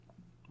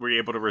were you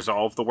able to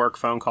resolve the work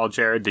phone call,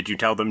 Jared? Did you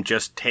tell them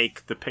just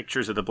take the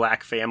pictures of the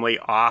black family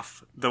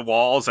off the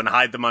walls and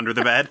hide them under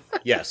the bed?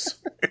 Yes.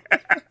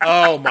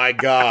 Oh, my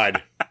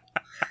God.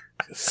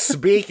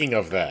 Speaking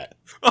of that.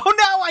 Oh,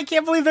 no, I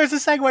can't believe there's a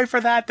segue for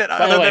that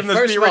other than the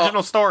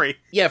original story.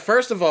 Yeah,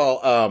 first of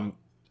all,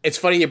 it's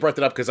funny you brought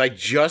that up because I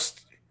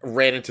just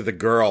ran into the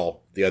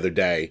girl the other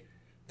day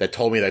that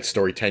told me that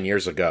story 10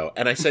 years ago.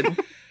 And I said,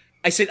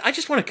 I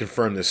just want to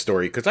confirm this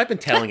story because I've been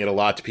telling it a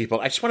lot to people.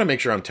 I just want to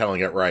make sure I'm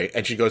telling it right.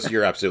 And she goes,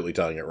 you're absolutely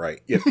telling it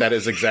right. Yeah, that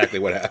is exactly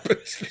what happened.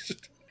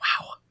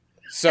 Wow.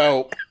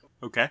 So,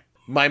 okay.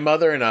 My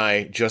mother and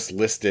I just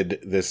listed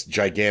this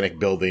gigantic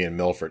building in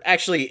Milford.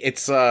 Actually,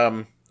 it's,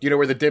 you know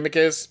where the Dimmock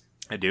is?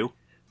 I do.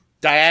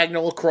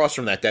 Diagonal across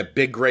from that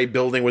big gray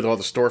building with all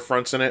the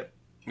storefronts in it.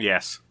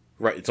 Yes.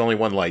 Right, it's only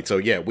one light. So,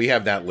 yeah, we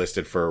have that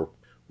listed for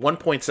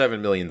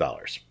 $1.7 million.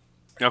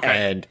 Okay.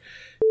 And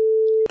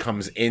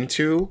comes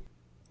into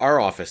our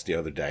office the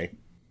other day,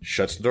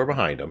 shuts the door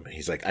behind him.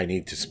 He's like, I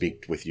need to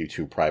speak with you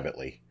two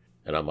privately.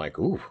 And I'm like,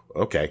 ooh,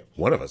 okay.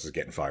 One of us is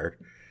getting fired.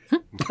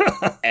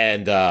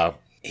 And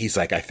he's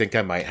like, I think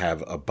I might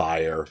have a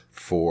buyer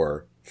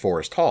for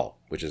Forest Hall,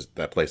 which is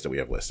that place that we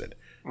have listed.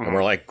 Mm-hmm. And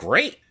we're like,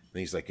 great. And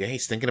he's like, yeah,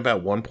 he's thinking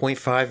about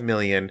 $1.5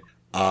 million.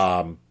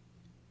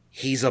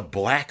 He's a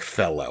black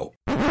fellow.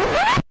 He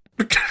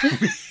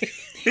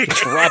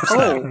drops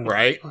that,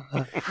 right?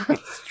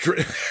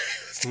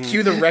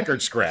 Cue the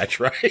record scratch,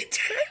 right?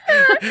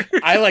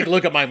 I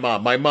look at my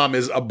mom. My mom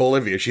is a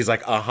Bolivia. She's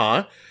like,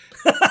 uh-huh.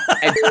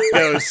 And he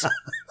goes,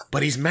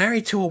 but he's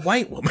married to a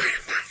white woman.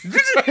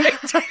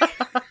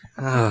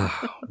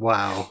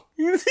 Wow.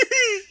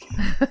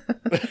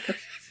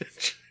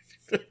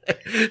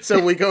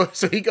 So he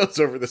goes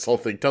over this whole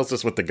thing, tells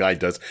us what the guy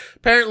does.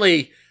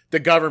 Apparently, the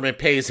government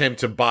pays him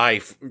to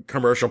buy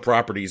commercial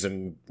properties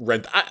and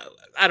rent.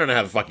 I don't know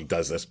how the fuck he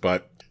does this,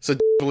 but so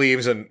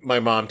believes, and my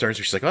mom turns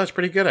to her, she's like, oh, that's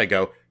pretty good. I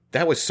go,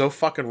 that was so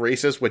fucking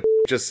racist what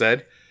just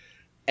said.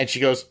 And she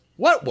goes,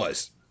 what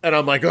was? And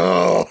I'm like,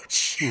 oh,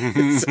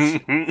 Jesus.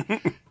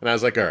 And I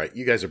was like, all right,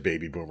 you guys are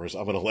baby boomers.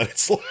 I'm going to let it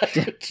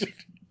slide.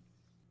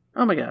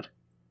 Oh, my God.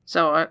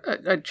 So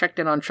I checked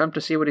in on Trump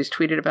to see what he's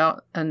tweeted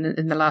about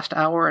in the last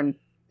hour, and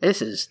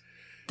this is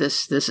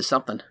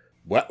something.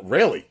 What?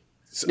 Really?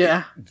 So,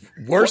 yeah.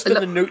 Worse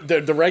than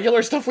the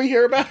regular stuff we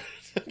hear about?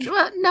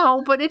 Well,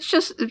 no, but it's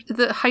just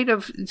the height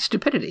of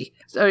stupidity.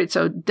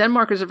 So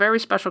Denmark is a very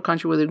special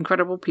country with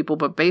incredible people,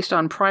 but based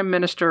on Prime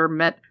Minister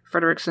Mette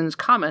Frederiksen's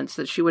comments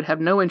that she would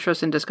have no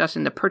interest in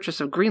discussing the purchase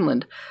of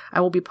Greenland,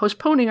 I will be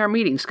postponing our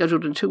meeting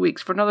scheduled in 2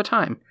 weeks for another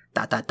time. ...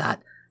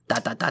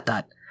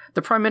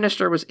 The Prime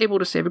Minister was able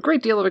to save a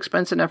great deal of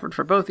expense and effort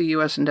for both the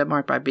U.S. and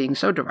Denmark by being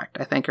so direct.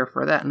 I thank her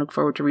for that and look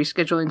forward to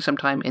rescheduling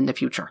sometime in the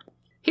future.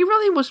 He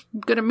really was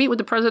going to meet with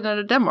the President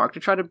of Denmark to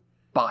try to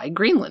buy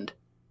Greenland.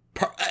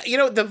 You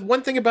know, the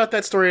one thing about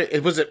that story,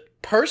 was it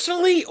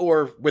personally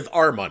or with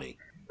our money?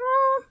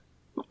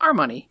 Our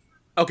money.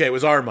 Okay, it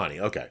was our money.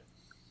 Okay.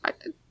 I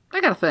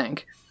gotta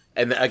think.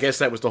 And I guess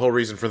that was the whole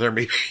reason for their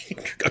meeting. He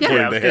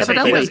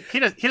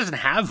doesn't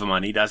have the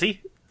money, does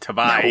he? To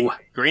buy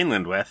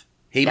Greenland with.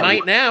 He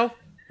might now.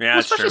 Yeah,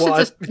 especially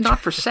since it's not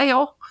for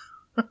sale.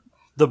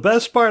 The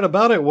best part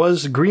about it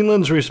was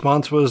Greenland's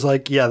response was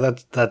like, yeah,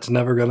 that's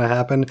never going to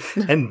happen.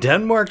 And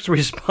Denmark's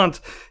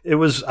response, it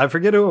was, I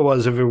forget who it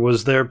was, if it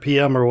was their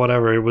PM or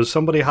whatever. It was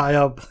somebody high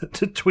up that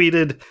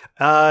tweeted,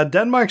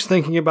 Denmark's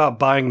thinking about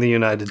buying the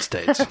United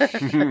States.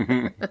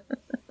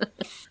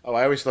 Oh,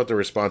 I always thought the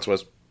response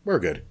was, we're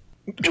good.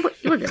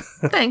 We're good.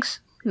 Thanks.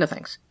 No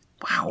thanks.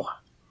 Wow.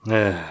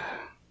 All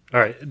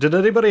right. Did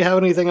anybody have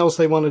anything else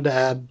they wanted to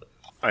add?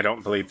 I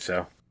don't believe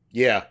so.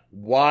 Yeah.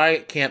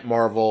 Why can't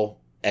Marvel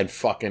and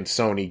fucking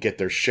Sony get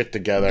their shit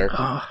together?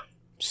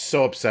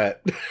 So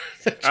upset.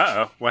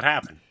 Uh-oh. What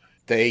happened?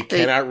 They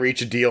cannot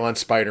reach a deal on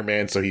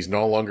Spider-Man, so he's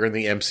no longer in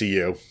the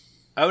MCU.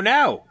 Oh,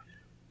 no.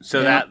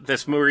 So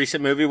this more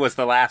recent movie was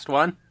the last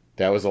one?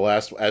 That was the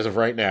last, as of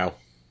right now.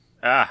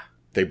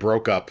 They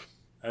broke up.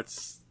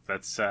 That's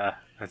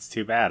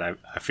too bad.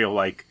 I feel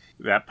like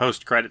that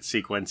post-credit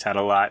sequence had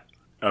a lot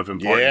of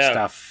important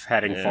stuff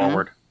heading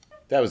forward.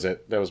 That was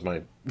it. That was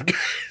my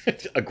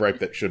a gripe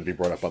that shouldn't be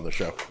brought up on the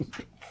show.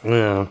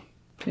 Yeah.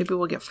 Maybe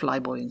we'll get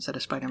Flyboy instead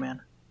of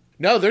Spider-Man.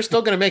 No, they're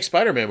still going to make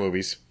Spider-Man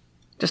movies.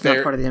 Just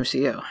not part of the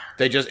MCU.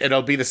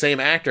 It'll be the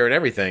same actor and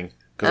everything.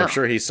 Because I'm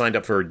sure he's signed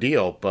up for a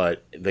deal,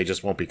 but they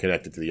just won't be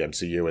connected to the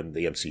MCU, and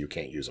the MCU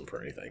can't use him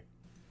for anything.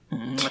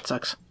 That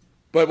sucks.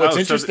 But what's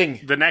interesting...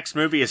 So the next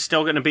movie is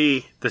still going to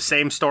be the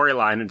same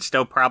storyline, and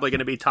still probably going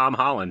to be Tom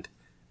Holland.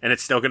 And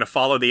it's still going to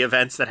follow the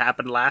events that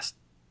happened last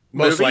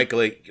Most movie?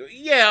 likely.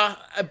 Yeah,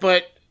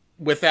 but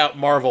without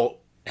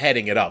Marvel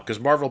heading it up. Because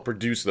Marvel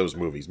produced those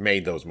movies,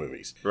 made those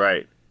movies.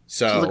 Right.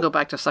 So they'll go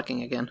back to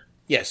sucking again.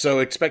 Yeah, so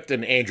expect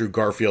an Andrew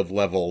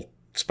Garfield-level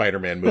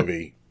Spider-Man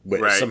movie,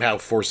 with somehow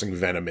forcing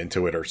Venom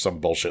into it or some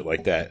bullshit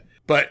like that.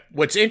 But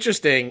what's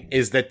interesting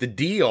is that the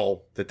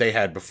deal that they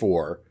had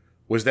before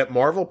was that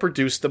Marvel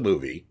produced the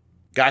movie,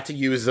 got to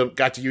use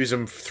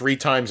them 3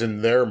 times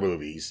in their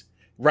movies,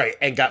 Right,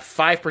 and got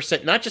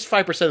 5%, not just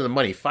 5% of the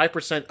money,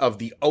 5% of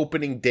the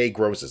opening day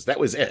grosses. That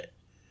was it.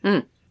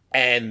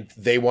 And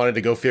they wanted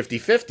to go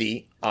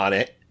 50-50 on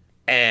it,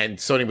 and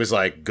Sony was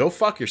like, go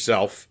fuck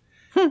yourself,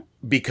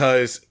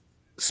 because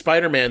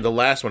Spider-Man, the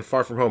last one,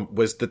 Far From Home,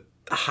 was the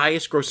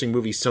highest grossing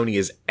movie Sony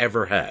has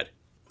ever had.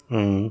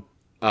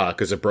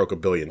 Because it broke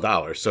 $1 billion.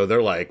 So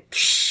they're like,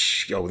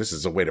 yo, this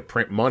is a way to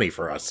print money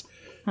for us.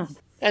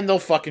 And they'll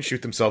fucking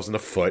shoot themselves in the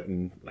foot.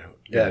 And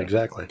Yeah,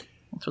 exactly.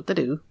 That's what they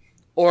do.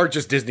 Or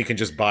just Disney can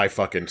just buy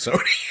fucking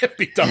Sony and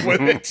be done with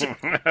it.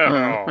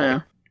 Yeah.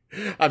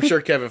 I'm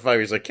sure Kevin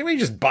Feige's like, can we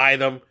just buy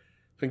them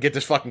and get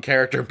this fucking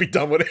character and be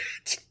done with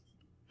it?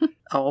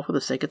 All for the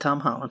sake of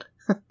Tom Holland.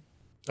 All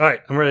right,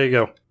 I'm ready to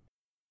go.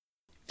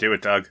 Do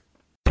it, Doug.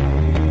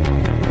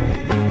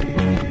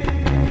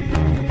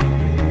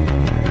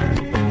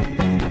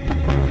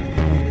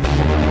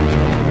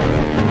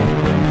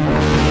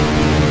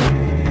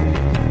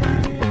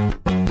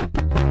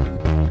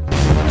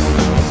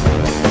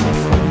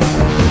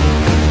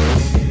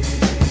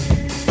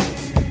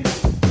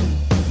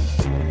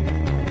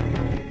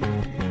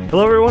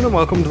 Hello, everyone, and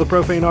welcome to the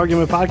Profane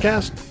Argument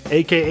Podcast,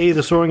 a.k.a.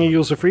 the Soaring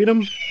Eagles of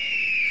Freedom,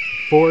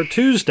 for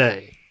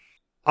Tuesday,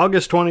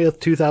 August 20th,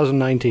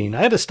 2019.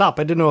 I had to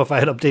stop. I didn't know if I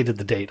had updated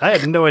the date. I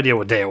had no idea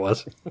what day it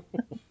was.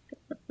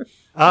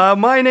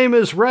 My name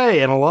is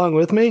Ray, and along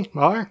with me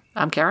are...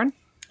 I'm Karen.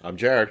 I'm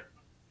Jared.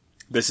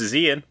 This is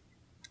Ian.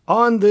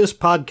 On this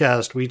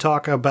podcast, we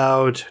talk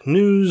about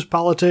news,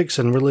 politics,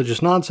 and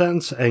religious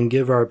nonsense, and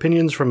give our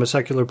opinions from a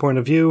secular point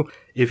of view.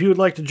 If you would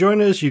like to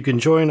join us, you can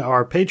join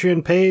our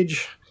Patreon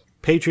page,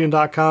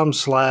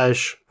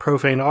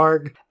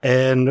 patreon.com/profanearg,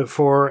 and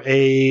for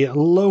a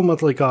low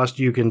monthly cost,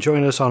 you can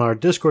join us on our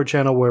Discord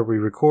channel where we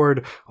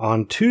record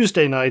on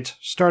Tuesday nights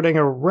starting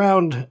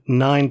around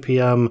 9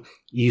 p.m.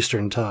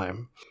 Eastern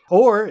Time.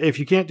 Or, if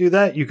you can't do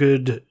that, you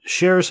could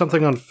share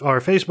something on our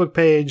Facebook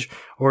page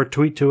or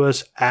tweet to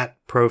us at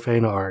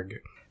profanearg.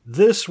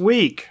 This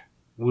week,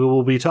 we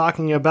will be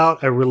talking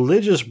about a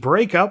religious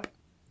breakup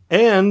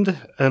and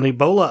an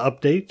Ebola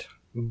update.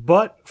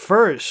 But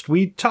first,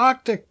 we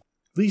talked at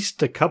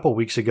least a couple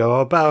weeks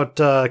ago about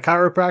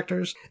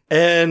chiropractors,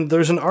 and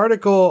there's an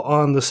article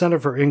on the Center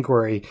for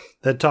Inquiry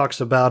that talks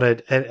about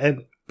it,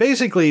 and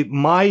basically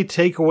my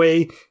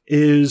takeaway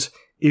is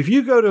if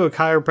you go to a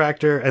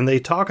chiropractor and they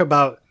talk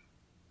about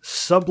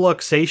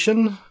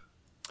subluxation,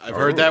 I've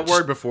heard that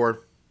word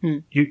before.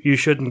 You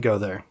shouldn't go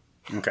there.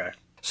 Okay.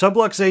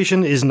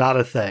 Subluxation is not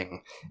a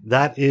thing.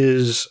 That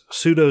is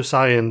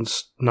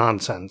pseudoscience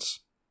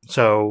nonsense.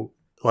 So,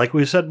 like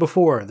we said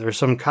before, there's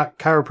some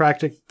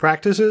chiropractic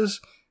practices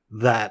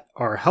that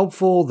are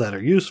helpful, that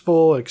are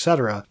useful,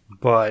 etc.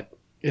 But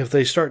if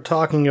they start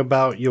talking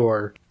about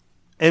your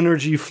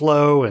energy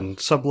flow and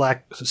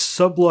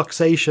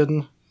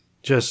subluxation,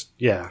 just,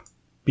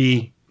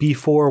 be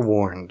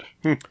forewarned.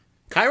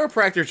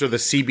 Chiropractors are the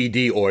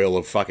CBD oil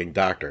of fucking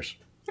doctors.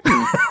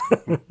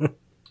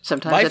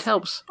 Sometimes it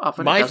helps.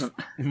 Often it doesn't.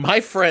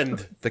 My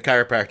friend, the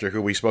chiropractor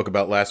who we spoke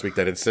about last week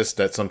that insists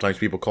that sometimes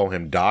people call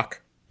him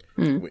Doc.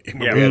 We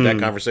had that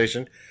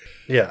conversation.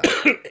 Yeah.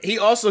 He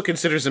also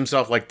considers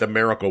himself like the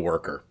miracle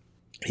worker.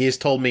 He has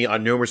told me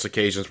on numerous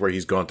occasions where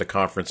he's gone to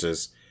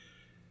conferences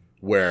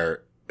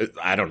where,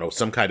 I don't know,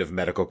 some kind of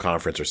medical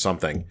conference or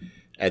something,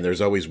 and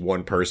there's always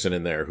one person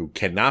in there who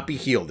cannot be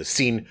healed, has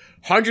seen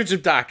hundreds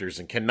of doctors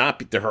and cannot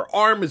be, her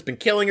arm has been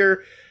killing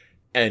her,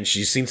 and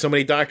she's seen so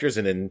many doctors,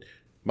 and then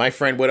my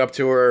friend went up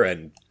to her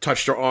and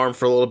touched her arm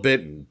for a little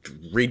bit and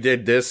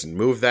redid this and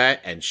moved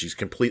that, and she's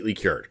completely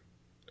cured.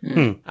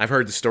 I've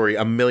heard the story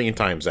a million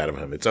times out of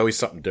him. It's always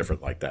something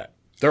different like that.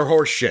 They're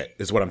horse shit,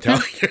 is what I'm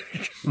telling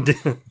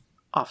you.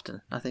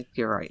 Often. I think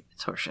you're right.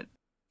 It's horseshit.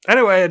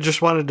 Anyway, I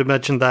just wanted to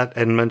mention that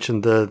and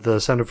mention the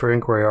Center for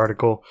Inquiry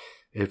article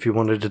if you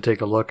wanted to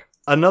take a look.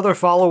 Another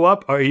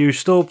follow-up, are you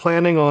still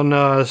planning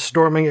on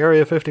storming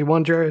Area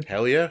 51, Jared?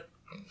 Hell yeah.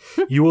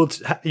 You'll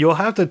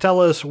have to tell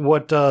us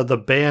what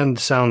the band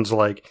sounds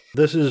like.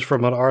 This is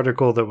from an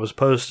article that was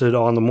posted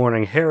on the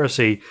Morning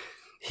Heresy.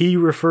 He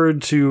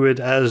referred to it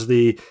as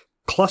the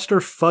Cluster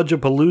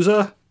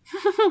Fudgapalooza.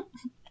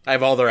 I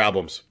have all their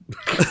albums.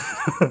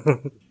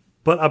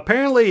 But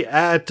apparently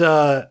at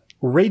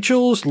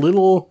Rachel's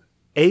Little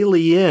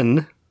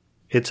Alien,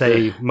 it's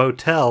a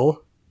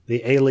motel,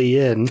 the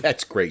Alien.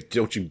 That's great.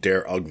 Don't you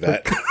dare ugh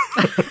that.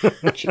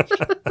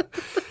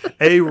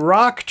 A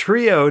rock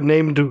trio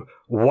named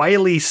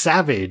Wiley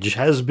Savage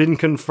has been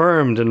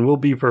confirmed and will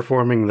be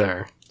performing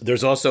there.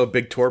 There's also a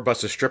big tour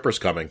bus of strippers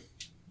coming.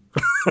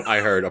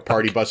 I heard a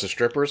party bus of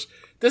strippers.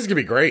 This is going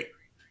to be great.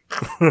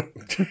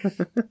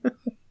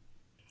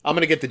 I'm going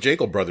to get the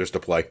Jekyll Brothers to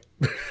play.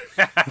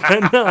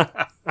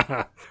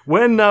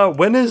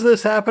 When is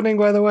this happening,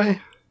 by the way?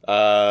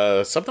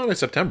 Sometime in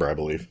September, I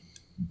believe.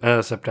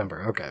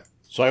 September, okay.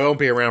 So I won't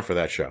be around for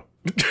that show.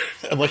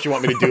 Unless you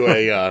want me to do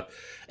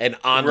an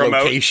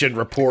on-location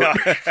report.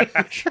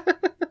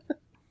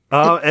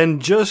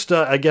 And just,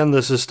 again,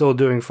 this is still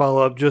doing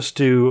follow-up, just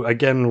to,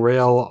 again,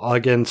 rail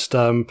against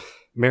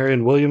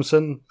Marianne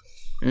Williamson,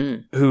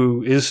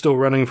 who is still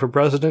running for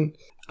president.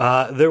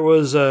 There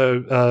was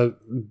a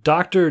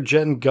Dr.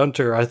 Jen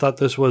Gunter. I thought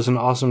this was an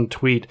awesome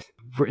tweet.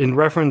 In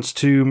reference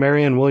to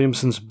Marianne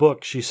Williamson's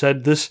book, she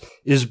said, "This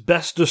is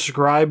best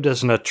described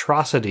as an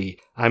atrocity.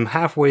 I'm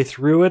halfway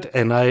through it,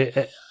 and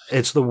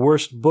it's the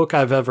worst book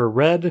I've ever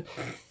read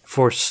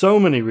for so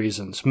many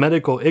reasons.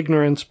 Medical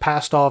ignorance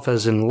passed off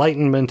as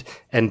enlightenment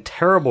and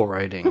terrible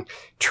writing.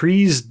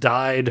 Trees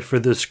died for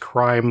this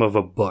crime of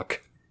a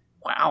book."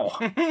 Wow.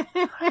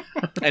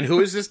 And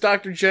who is this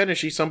Dr. Jen? Is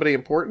she somebody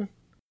important?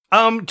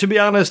 To be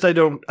honest, I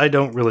don't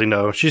really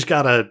know. She's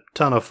got a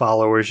ton of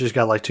followers. She's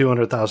got like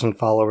 200,000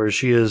 followers.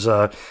 She is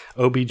a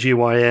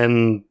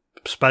OBGYN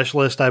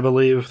specialist, I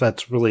believe.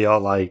 That's really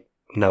all I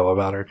know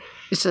about her.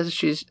 It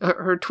says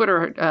her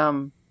Twitter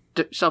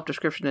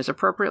self-description is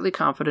appropriately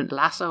confident,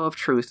 lasso of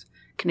truth,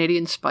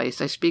 Canadian spice.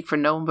 I speak for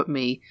no one but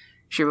me.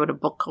 She wrote a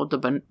book called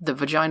The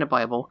Vagina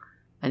Bible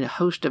and a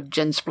host of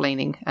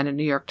Jensplaining and a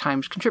New York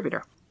Times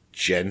contributor.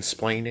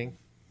 Jensplaining?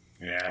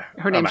 Yeah.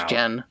 Her name's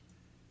Jen.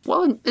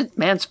 Well,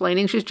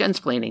 mansplaining, she's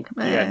Jensplaining.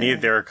 Yeah,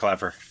 neither are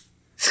clever.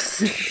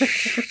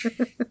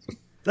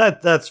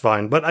 That's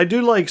fine, but I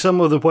do like some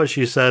of what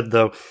she said,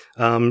 though.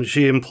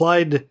 She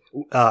implied,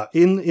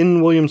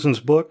 in Williamson's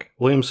book,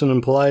 Williamson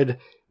implied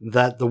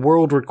that the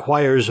world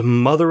requires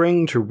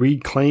mothering to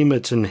reclaim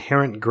its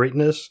inherent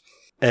greatness.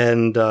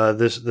 And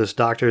this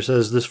doctor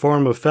says this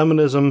form of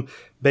feminism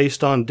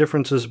based on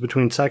differences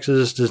between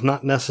sexes does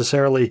not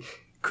necessarily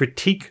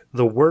critique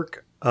the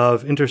work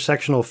of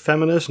intersectional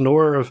feminists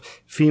nor of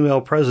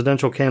female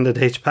presidential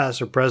candidates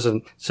past or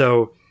present.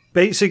 So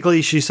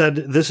basically, she said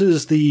this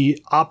is the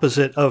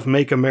opposite of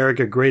Make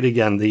America Great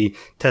Again, the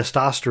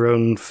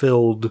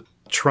testosterone-filled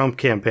Trump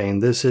campaign.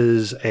 This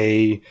is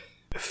a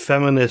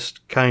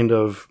feminist kind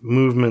of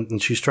movement,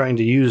 and she's trying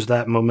to use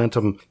that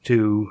momentum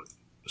to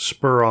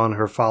spur on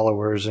her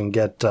followers and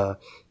get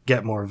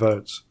more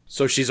votes.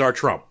 So she's our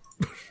Trump.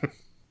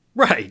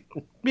 Right.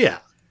 Yeah.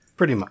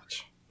 Pretty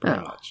much.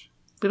 Pretty much.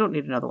 We don't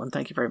need another one.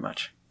 Thank you very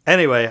much.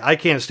 Anyway, I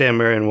can't stand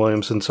Marianne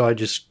Williamson, so I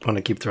just want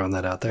to keep throwing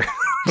that out there.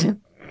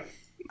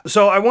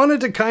 So I wanted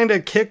to kind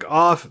of kick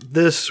off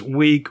this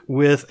week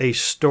with a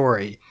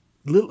story.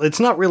 It's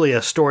not really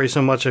a story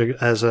so much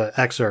as an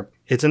excerpt.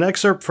 It's an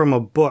excerpt from a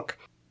book.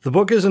 The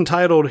book is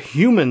entitled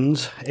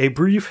Humans, A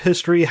Brief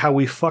History How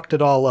We Fucked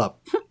It All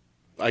Up.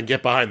 I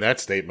get behind that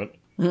statement.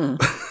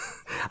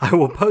 I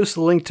will post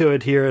a link to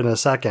it here in a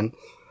second,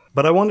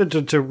 but I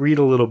wanted to read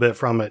a little bit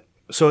from it.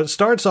 So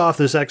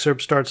this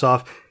excerpt starts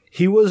off,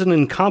 he was an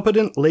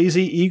incompetent,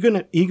 lazy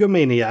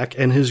egomaniac,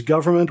 and his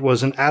government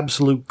was an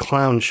absolute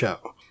clown show.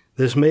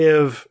 This may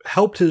have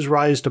helped his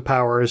rise to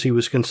power as he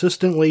was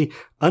consistently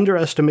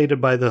underestimated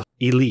by the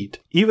elite.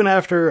 Even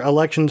after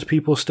elections,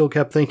 people still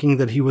kept thinking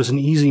that he was an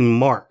easy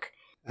mark.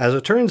 As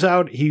it turns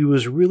out, he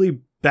was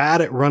really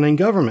bad at running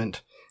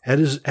government.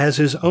 As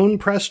his own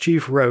press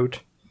chief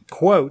wrote,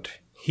 quote,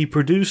 he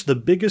produced the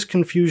biggest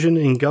confusion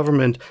in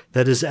government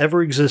that has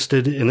ever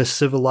existed in a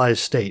civilized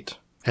state,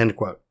 end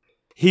quote.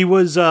 He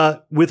was,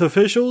 with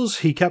officials,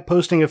 he kept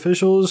posting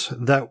officials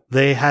that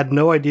they had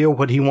no idea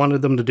what he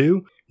wanted them to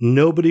do.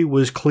 Nobody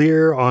was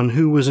clear on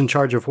who was in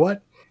charge of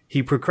what.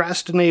 He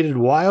procrastinated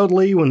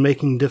wildly when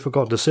making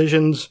difficult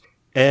decisions,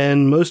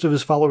 and most of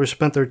his followers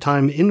spent their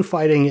time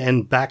infighting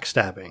and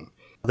backstabbing.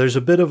 There's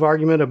a bit of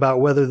argument about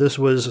whether this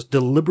was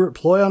deliberate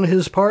ploy on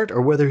his part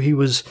or whether he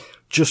was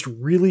just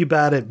really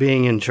bad at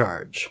being in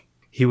charge.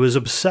 He was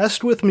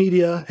obsessed with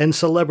media and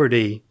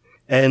celebrity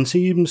and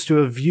seems to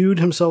have viewed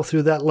himself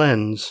through that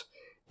lens.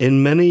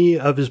 In many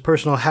of his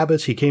personal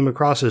habits, he came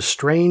across as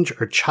strange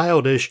or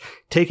childish,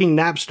 taking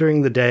naps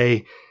during the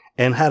day,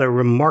 and had a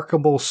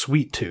remarkable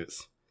sweet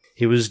tooth.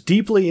 He was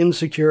deeply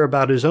insecure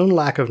about his own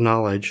lack of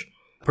knowledge,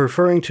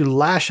 preferring to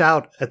lash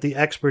out at the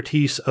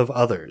expertise of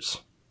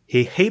others.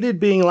 He hated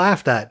being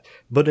laughed at,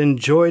 but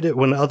enjoyed it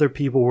when other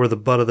people were the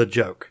butt of the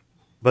joke.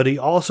 But he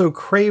also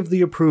craved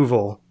the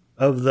approval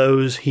of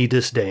those he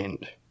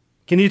disdained.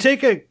 Can you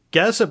take a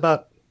guess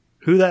about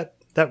who that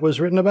was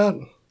written about?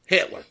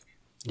 Hitler.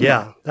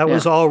 Yeah, that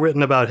was all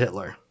written about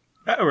Hitler.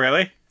 Oh,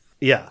 really?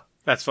 Yeah.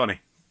 That's funny.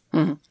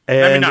 And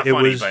I mean, not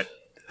funny,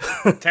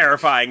 but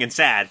terrifying and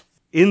sad.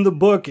 In the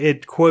book,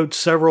 it quotes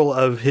several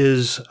of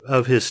his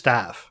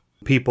staff,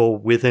 people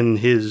within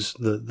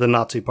the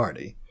Nazi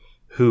Party,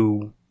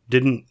 who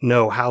didn't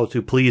know how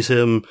to please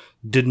him,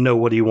 didn't know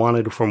what he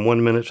wanted from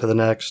 1 minute to the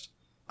next.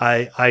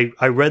 I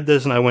read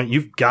this and I went,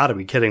 you've got to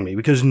be kidding me,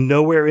 because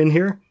nowhere in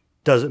here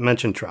does it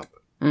mention Trump.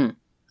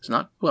 It's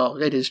not, well,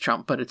 it is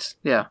Trump, but it's,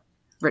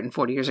 written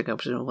 40 years ago,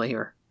 presumably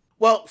here.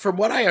 Well, from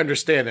what I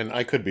understand, and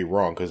I could be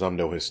wrong because I'm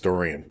no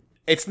historian,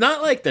 it's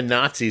not like the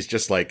Nazis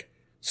just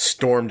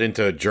stormed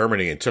into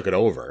Germany and took it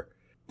over.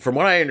 From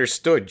what I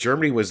understood,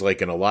 Germany was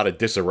in a lot of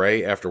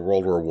disarray after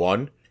World War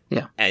I.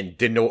 Yeah. And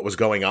didn't know what was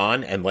going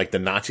on. And the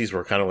Nazis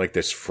were kind of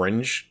this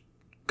fringe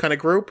kind of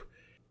group.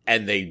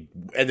 And they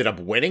ended up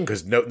winning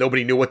because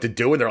nobody knew what to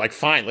do. And they're like,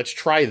 fine, let's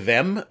try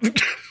them.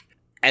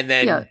 And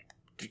then,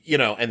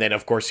 and then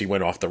of course he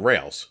went off the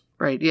rails.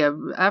 Right. Yeah.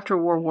 After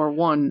World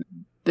War I,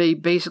 they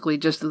basically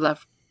just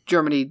left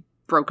Germany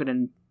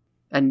broken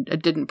and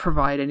it didn't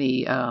provide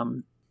any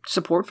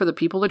support for the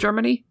people of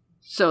Germany.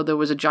 So there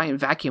was a giant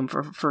vacuum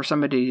for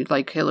somebody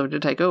like Hitler to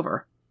take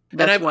over.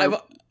 That's why.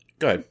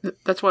 Go ahead.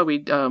 That's why we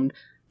don't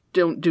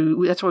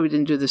do. That's why we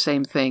didn't do the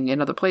same thing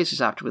in other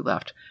places after we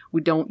left.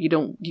 You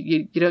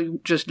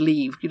don't just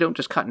leave. You don't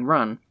just cut and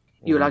run.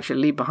 You would actually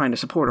leave behind a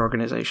support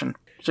organization,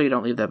 so you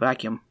don't leave that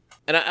vacuum.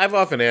 And I've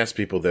often asked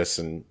people this,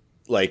 and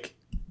like,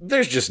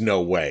 there's just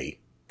no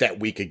way that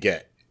we could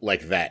get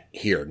like that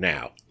here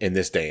now in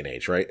this day and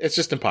age, right? It's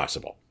just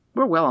impossible.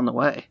 We're well on the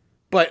way.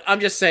 But I'm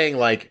just saying,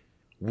 like,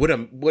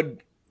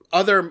 would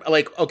other,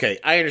 like, okay,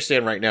 I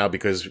understand right now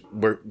because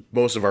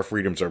most of our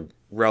freedoms are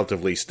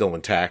relatively still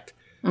intact,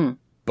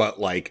 but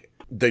like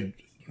the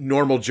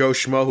normal Joe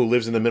Schmo who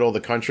lives in the middle of the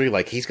country,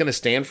 like, he's going to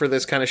stand for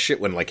this kind of shit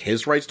when, like,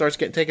 his right starts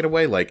getting taken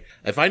away. Like,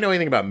 if I know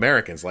anything about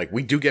Americans, like,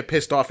 we do get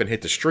pissed off and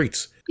hit the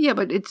streets. Yeah,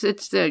 but it's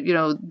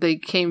the they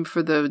came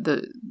for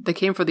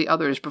the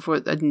others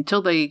before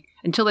until they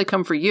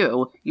come for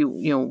you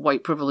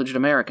white privileged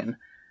American.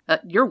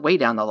 You're way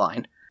down the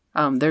line.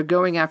 They're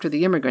going after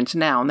the immigrants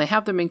now, and they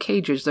have them in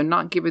cages. They're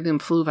not giving them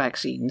flu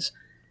vaccines,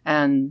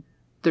 and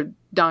they're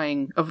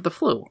dying of the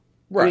flu.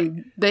 Right. I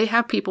mean, they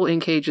have people in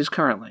cages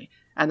currently,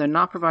 and they're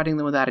not providing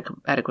them with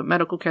adequate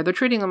medical care. They're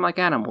treating them like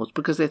animals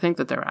because they think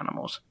that they're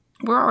animals.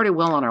 We're already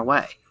well on our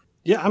way.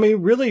 Yeah, I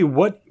mean, really,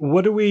 what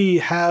do we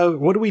have?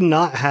 What do we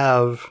not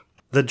have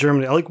that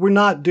Germany? Like, we're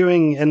not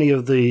doing any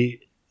of the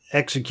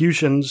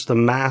executions, the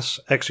mass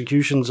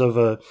executions of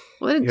a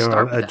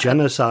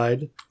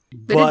genocide.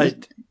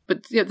 But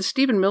the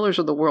Stephen Millers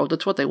of the world,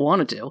 that's what they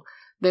want to do.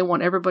 They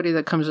want everybody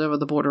that comes over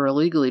the border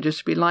illegally just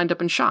to be lined up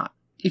and shot.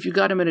 If you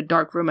got him in a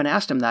dark room and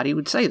asked him that, he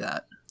would say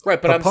that.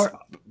 Right,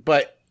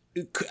 but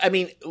I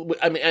mean,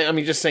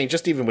 just saying,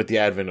 just even with the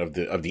advent of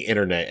the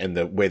internet and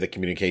the way the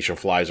communication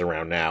flies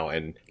around now,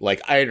 and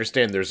like, I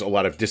understand there's a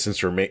lot of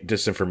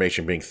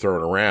disinformation being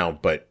thrown around,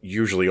 but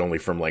usually only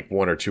from like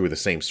one or two of the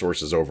same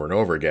sources over and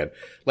over again.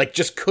 Like,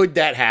 just could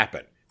that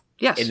happen?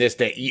 Yes. In this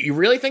day, you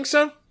really think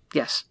so?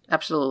 Yes,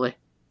 absolutely.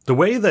 The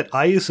way that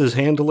ICE is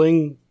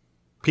handling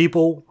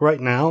people right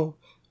now,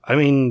 I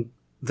mean,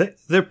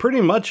 they're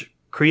pretty much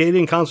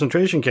creating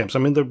concentration camps. I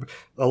mean,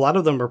 a lot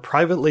of them are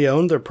privately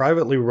owned. They're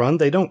privately run.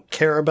 They don't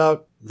care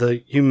about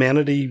the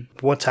humanity,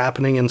 what's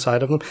happening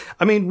inside of them.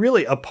 I mean,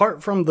 really,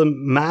 apart from the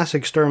mass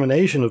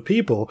extermination of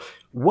people,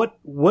 what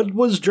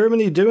was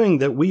Germany doing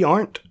that we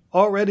aren't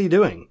already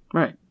doing?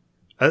 Right.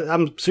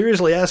 I'm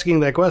seriously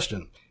asking that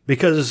question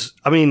because,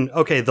 I mean,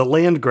 okay, the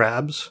land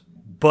grabs.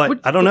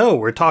 But I don't know.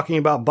 We're talking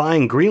about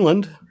buying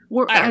Greenland.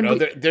 I don't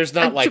know. There's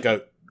not like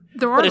a.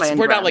 There are land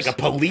we're grabs. not like a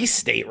police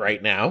state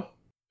right now.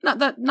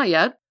 Not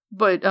yet.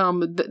 But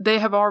they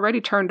have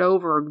already turned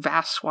over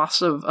vast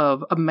swaths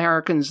of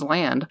Americans'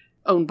 land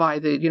owned by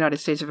the United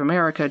States of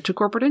America to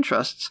corporate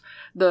interests.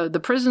 The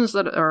prisons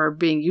that are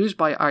being used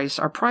by ICE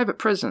are private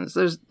prisons.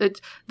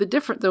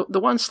 The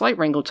one slight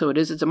wrinkle to it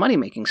is it's a money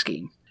making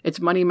scheme.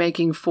 It's money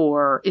making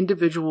for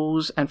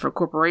individuals and for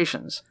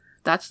corporations.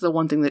 That's the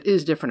one thing that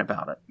is different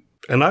about it.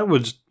 And I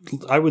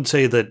would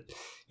say that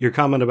your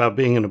comment about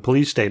being in a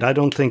police state, I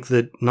don't think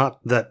that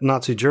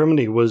Nazi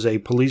Germany was a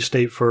police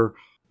state for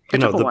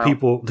the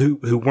people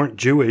who weren't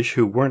Jewish,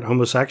 who weren't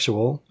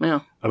homosexual.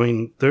 Yeah. I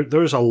mean,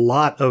 there's a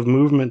lot of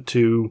movement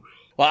to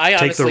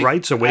take the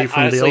rights away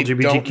from the LGBTQ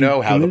community. I don't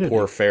know how the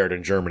poor fared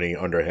in Germany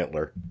under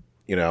Hitler.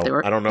 I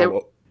don't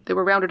know. They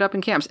were rounded up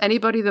in camps.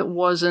 Anybody that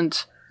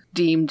wasn't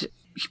deemed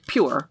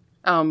pure,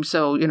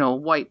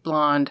 white,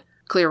 blonde,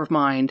 clear of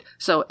mind.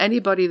 So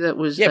anybody that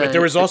was... Yeah, but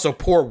there was also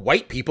poor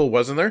white people,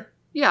 wasn't there?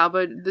 Yeah,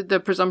 but the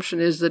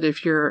presumption is that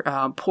if you're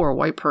a poor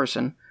white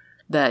person,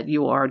 that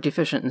you are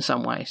deficient in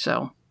some way.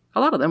 So a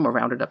lot of them were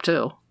rounded up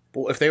too.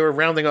 Well, if they were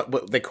rounding up,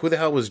 like, who the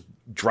hell was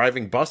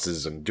driving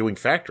buses and doing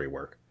factory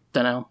work?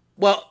 Don't know.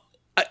 Well,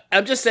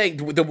 I'm just saying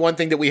the one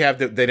thing that we have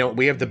that they don't.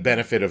 We have the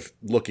benefit of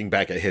looking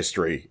back at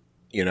history.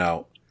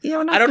 Yeah,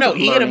 I don't know.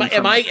 Ian,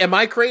 am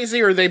I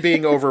crazy or are they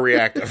being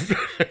overreactive?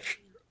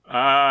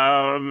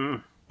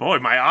 Boy,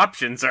 my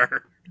options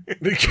are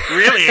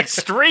really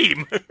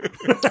extreme.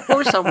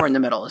 Or somewhere in the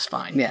middle is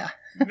fine, yeah.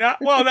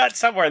 Not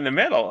somewhere in the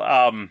middle.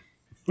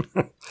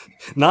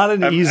 Not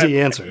an easy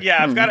answer.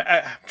 Yeah, I'm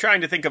trying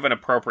to think of an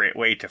appropriate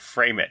way to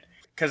frame it.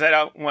 Because I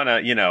don't want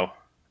to,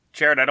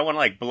 Jared, I don't want to,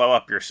 like, blow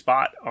up your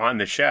spot on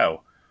the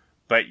show.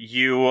 But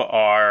you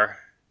are,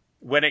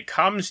 when it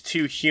comes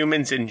to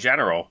humans in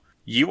general,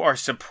 you are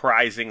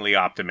surprisingly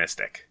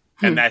optimistic.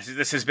 And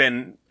this has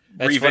been...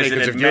 That's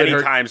revisited many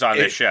times on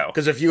this show.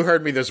 Because if you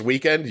heard me this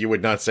weekend, you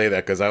would not say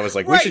that. Because I was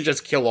like, we should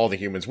just kill all the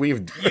humans.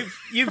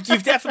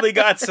 You've definitely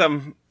got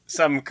some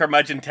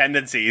curmudgeon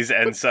tendencies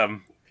and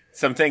some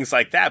things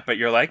like that. But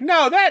you're like,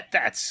 no,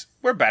 that's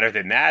we're better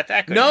than that.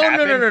 That could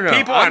happen. No.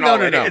 People aren't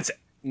already.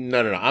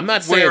 No. I'm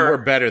not saying we're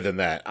better than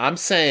that. I'm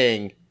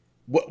saying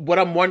what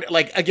I'm wondering.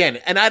 Like, again,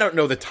 and I don't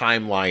know the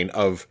timeline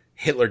of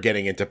Hitler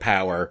getting into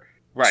power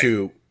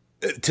to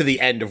the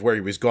end of where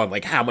he was gone.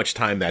 Like how much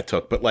time that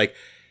took, but like.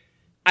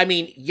 I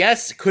mean,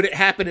 yes, could it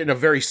happen in a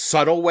very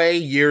subtle way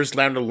years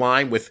down the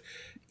line with,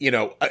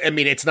 I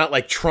mean, it's not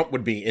like Trump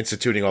would be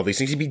instituting all these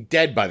things. He'd be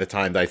dead by the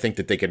time that I think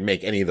that they could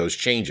make any of those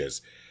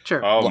changes.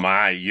 Sure. Oh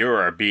my, you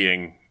are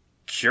being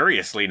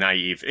curiously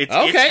naive. It's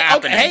Okay,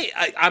 happening. hey,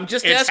 I'm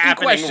just It's asking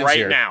happening questions right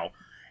here. now.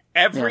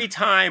 Every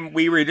time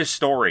we read a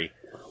story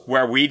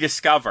where we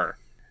discover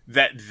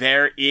that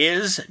there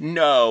is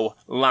no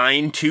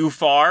line too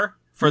far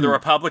for the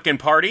Republican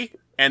Party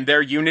and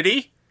their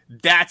unity,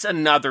 that's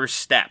another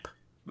step.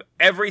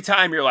 Every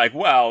time you're like,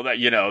 well,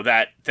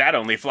 that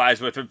only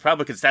flies with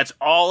Republicans. That's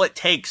all it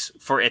takes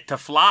for it to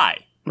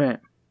fly. Right.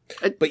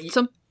 But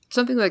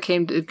Something that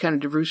came to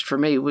kind of roost for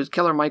me was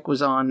Killer Mike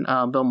was on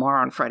Bill Maher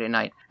on Friday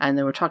night, and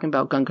they were talking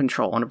about gun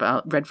control and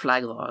about red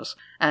flag laws.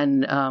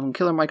 And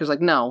Killer Mike was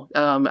like, "No,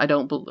 I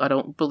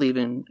don't believe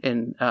in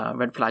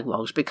red flag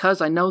laws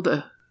because I know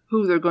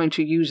who they're going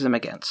to use them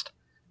against."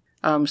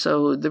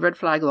 So the red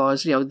flag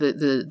laws,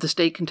 the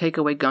state can take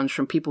away guns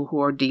from people who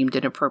are deemed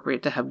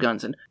inappropriate to have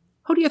guns. And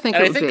who do you think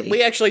And it I would think be?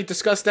 we actually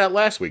discussed that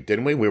last week,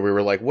 didn't we? Where we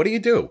were like, "What do you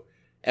do?"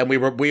 And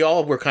we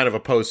all were kind of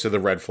opposed to the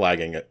red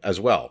flagging as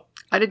well.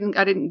 I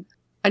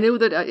knew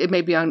that it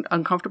may be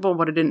uncomfortable,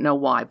 but I didn't know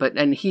why.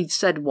 And he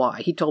said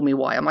why. He told me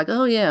why. I'm like,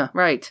 oh yeah,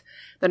 right.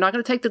 They're not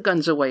going to take the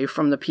guns away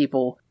from the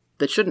people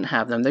that shouldn't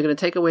have them. They're going to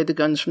take away the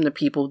guns from the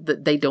people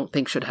that they don't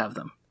think should have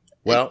them.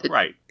 Well,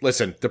 Right.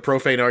 listen, the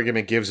profane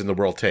argument gives and the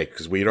world take,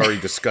 because we had already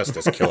discussed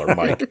this, Killer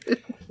Mike.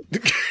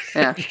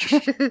 Yeah.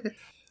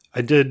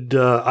 I did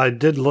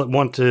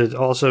want to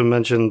also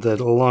mention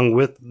that along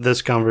with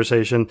this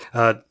conversation,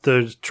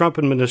 the Trump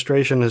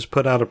administration has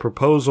put out a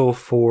proposal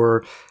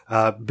for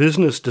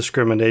business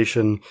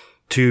discrimination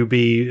to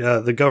be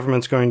the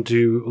government's going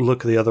to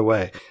look the other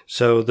way.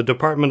 So the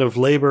Department of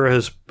Labor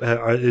is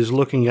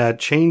looking at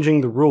changing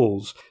the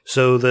rules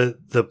so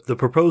that the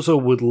proposal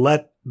would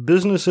let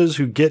businesses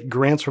who get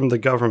grants from the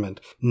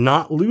government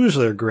not lose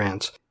their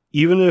grants,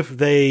 even if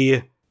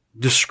they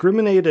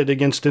discriminated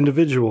against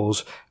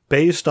individuals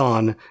based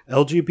on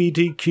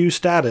LGBTQ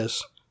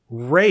status,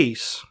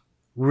 race,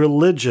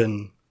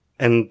 religion,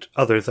 and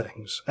other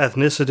things,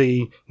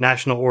 ethnicity,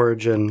 national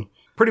origin,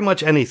 pretty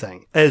much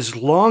anything, as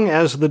long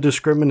as the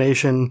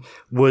discrimination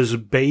was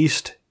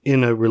based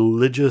in a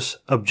religious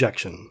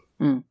objection.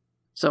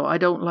 So I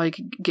don't like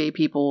gay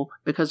people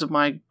because of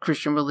my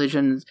Christian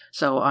religion,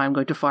 so I'm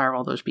going to fire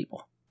all those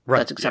people. Right.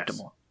 That's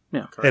acceptable.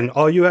 Yeah. And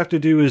all you have to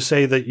do is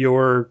say that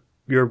your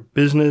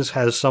business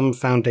has some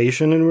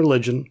foundation in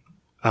religion,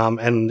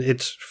 and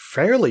it's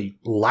fairly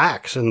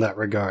lax in that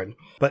regard.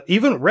 But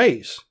even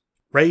race,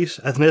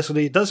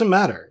 ethnicity, it doesn't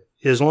matter.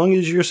 As long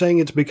as you're saying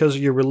it's because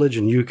of your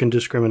religion, you can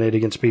discriminate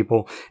against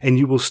people, and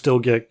you will still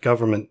get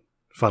government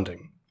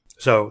funding.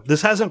 So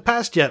this hasn't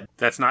passed yet.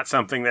 That's not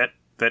something that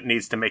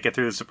needs to make it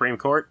through the Supreme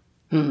Court.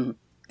 The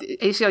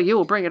ACLU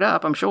will bring it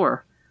up, I'm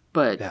sure.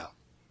 But Yeah.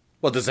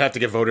 Well, does it have to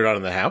get voted on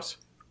in the House?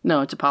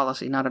 no, it's a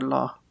policy, not a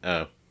law.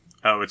 Oh.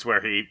 Oh, it's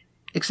where he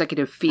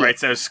Executive fee.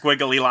 writes those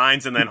squiggly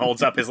lines and then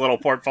holds up his little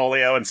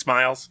portfolio and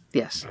smiles.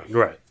 Yes.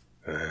 Right.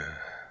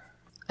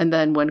 And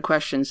then when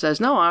questioned, says,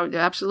 no,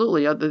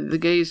 absolutely, the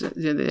gays,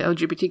 the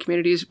LGBT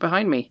community is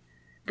behind me.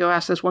 Go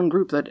ask this one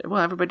group that,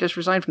 well, everybody just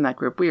resigned from that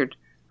group. Weird.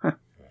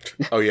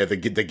 Oh, yeah, the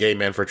gay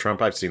man for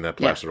Trump. I've seen that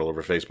plastered all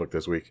over Facebook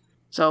this week.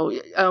 So,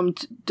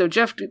 so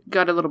Jeff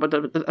got a little bit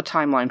of a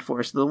timeline for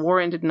us. The war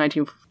ended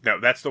in No,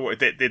 that's the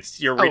word.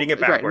 You're reading it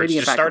right, backwards. reading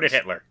it Just start at backwards.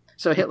 Hitler.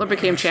 So Hitler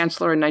became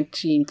chancellor in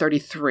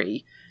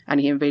 1933, and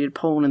he invaded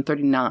Poland in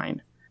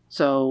 1939.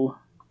 So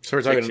So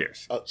we're talking 6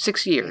 years.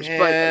 6 years.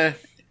 Yeah.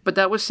 But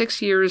that was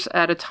 6 years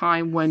at a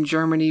time when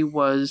Germany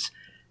was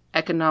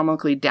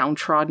economically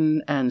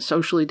downtrodden and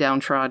socially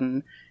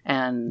downtrodden.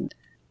 And,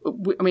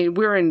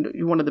 we're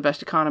in one of the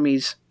best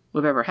economies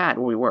we've ever had.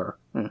 Well, we were.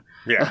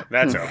 Yeah,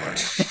 that's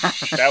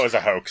over. That was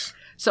a hoax.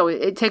 So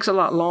it takes a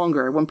lot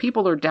longer. When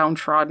people are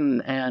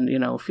downtrodden and,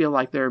 feel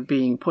like they're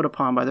being put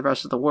upon by the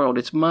rest of the world,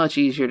 it's much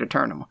easier to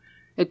turn them.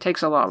 It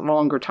takes a lot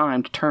longer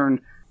time to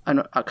turn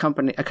a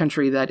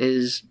country that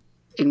is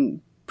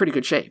in pretty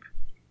good shape.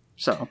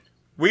 So,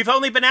 We've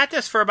only been at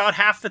this for about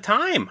half the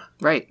time.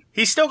 right,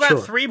 He's still got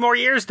Sure. 3 more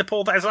years to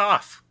pull this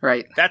off.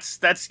 right.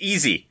 That's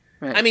easy.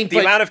 Right. I mean, The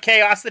amount of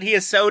chaos that he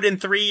has sowed in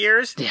 3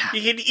 years, Yeah.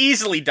 you can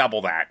easily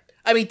double that.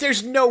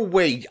 there's no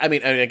way. And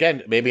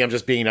again, maybe I'm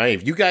just being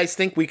naive. You guys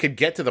think we could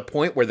get to the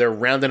point where they're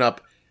rounding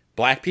up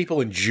black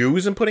people and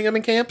Jews and putting them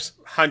in camps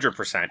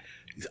 100%.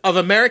 of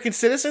American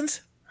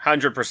citizens?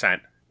 100%.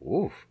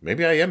 Ooh,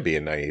 maybe I am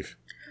being naive.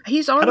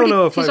 He's don't already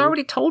know if he's I-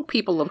 already told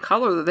people of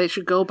color that they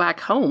should go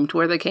back home to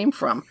where they came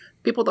from.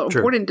 People that were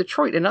True. born in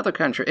Detroit and other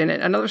country in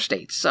another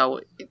states.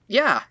 So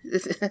yeah,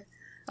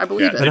 I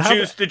believe Yeah,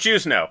 it. the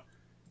Jews know.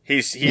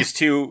 He's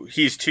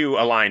too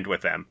aligned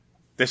with them.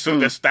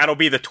 That'll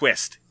be the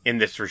twist in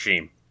this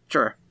regime.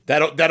 Sure.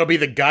 That'll be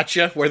the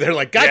gotcha where they're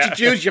like, "Gotcha, Yeah.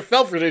 Jews, you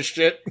fell for this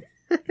shit."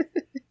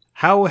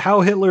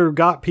 How Hitler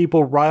got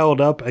people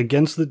riled up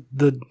against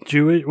the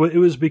Jewish, it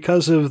was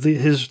because of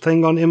his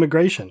thing on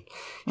immigration.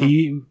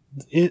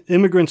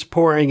 Immigrants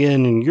pouring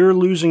in, and you're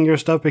losing your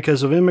stuff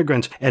because of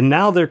immigrants. And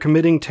now they're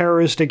committing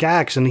terroristic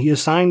acts, and he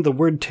assigned the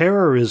word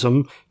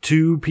terrorism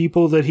to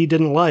people that he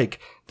didn't like.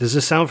 Does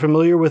this sound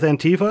familiar with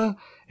Antifa?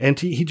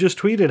 He just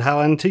tweeted how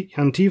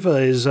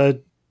Antifa is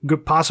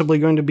possibly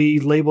going to be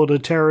labeled a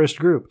terrorist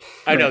group.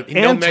 I know.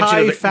 No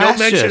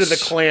mention of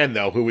the Klan,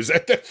 though, who was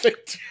at that thing.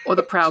 Or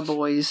the Proud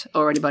Boys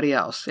or anybody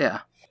else, yeah.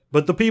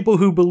 But the people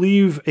who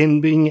believe in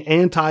being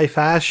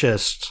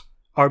anti-fascists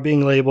are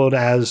being labeled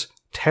as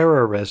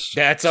terrorists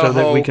so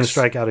that we can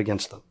strike out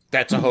against them.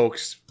 That's a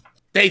hoax.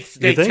 They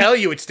tell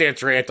you it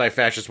stands for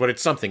anti-fascist, but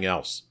it's something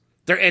else.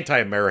 They're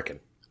anti-American.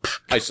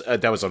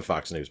 That was on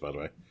Fox News, by the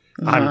way.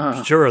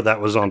 I'm sure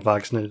that was on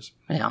Fox News.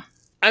 Yeah.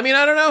 I mean,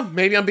 I don't know.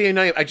 Maybe I'm being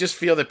naive. I just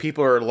feel that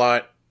people are a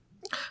lot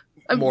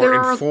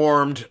more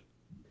informed.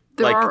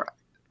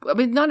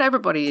 Not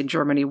everybody in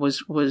Germany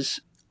was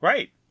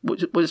right.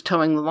 Was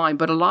towing the line,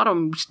 but a lot of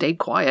them stayed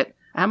quiet.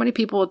 How many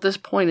people at this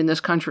point in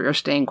this country are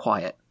staying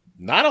quiet?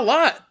 Not a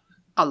lot.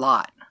 A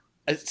lot.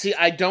 See,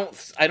 I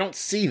don't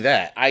see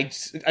that. I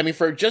mean,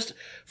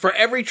 for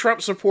every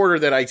Trump supporter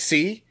that I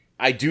see,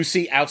 I do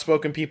see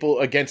outspoken people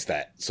against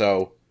that.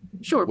 So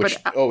sure, which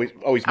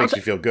always makes me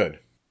feel good.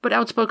 But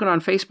outspoken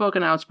on Facebook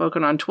and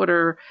outspoken on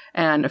Twitter,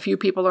 and a few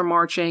people are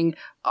marching.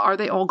 Are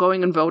they all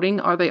going and voting?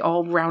 Are they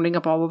all rounding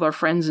up all of their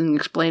friends and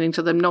explaining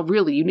to them, no,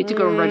 really, you need to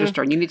go and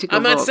register, and you need to go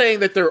vote? I'm not saying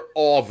that they're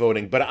all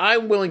voting, but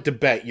I'm willing to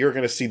bet you're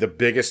going to see the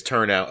biggest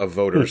turnout of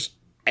voters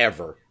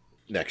ever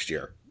next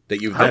year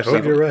I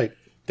hope you're right.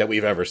 That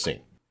we've ever seen.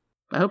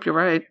 I hope you're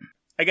right.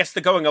 I guess the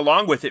going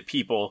along with it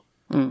people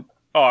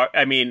are,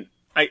 I mean,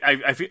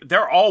 I feel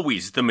they're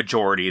always the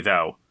majority,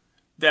 though.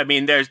 I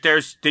mean,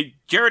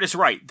 Jared is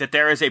right that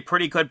there is a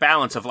pretty good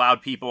balance of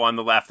loud people on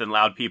the left and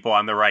loud people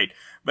on the right,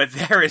 but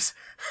there is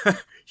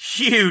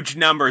huge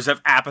numbers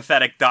of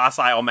apathetic,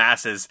 docile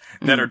masses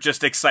that are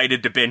just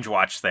excited to binge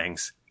watch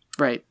things.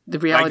 Right. The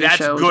reality that's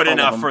shows good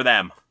enough for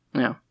them.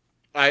 Yeah.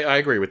 I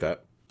agree with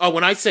that. Oh,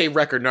 when I say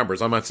record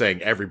numbers, I'm not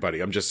saying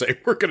everybody. I'm just saying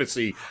we're going to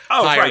see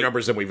higher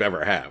numbers than we've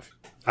ever have.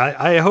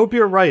 I hope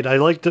you're right. I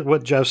liked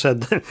what Jeff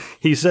said.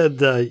 He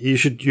said you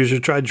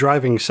should try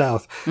driving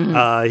south.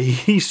 Mm-hmm.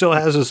 He still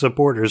has his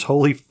supporters.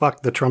 Holy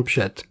fuck, the Trump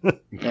shit.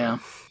 Yeah.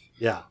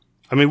 Yeah.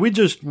 I mean,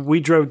 we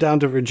drove down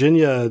to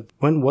Virginia.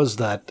 When was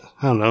that?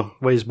 I don't know,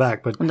 ways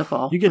back. But in the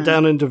fall. You get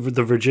down into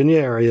the Virginia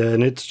area,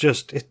 and it's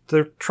just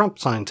there are Trump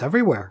signs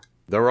everywhere.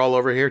 They're all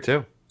over here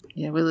too.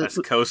 Yeah, Us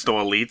coastal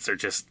elites are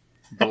just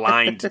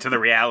blind to the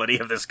reality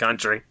of this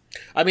country.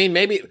 I mean,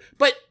 maybe,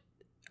 but.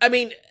 I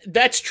mean,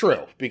 that's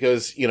true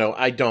because,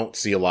 I don't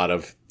see a lot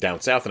of down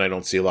south and I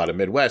don't see a lot of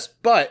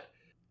Midwest, but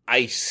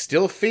I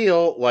still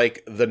feel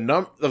like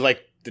not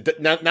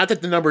that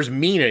the numbers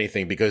mean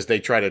anything because they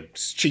try to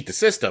cheat the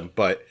system,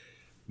 but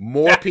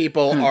more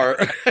people are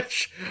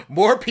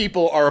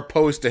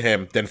opposed to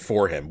him than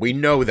for him. We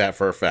know that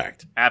for a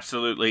fact.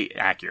 Absolutely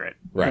accurate.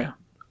 Right. Yeah.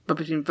 But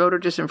between voter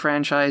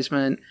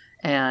disenfranchisement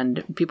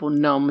and people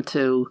numb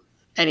to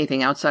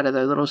anything outside of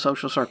their little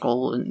social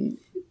circle, and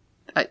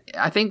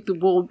I think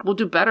we'll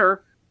do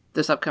better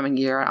this upcoming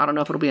year. I don't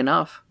know if it'll be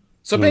enough.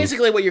 So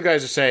basically what you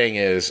guys are saying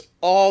is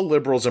all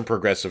liberals and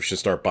progressives should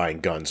start buying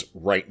guns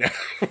right now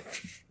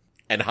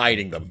and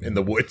hiding them in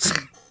the woods.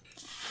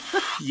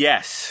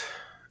 Yes.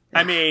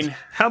 I mean...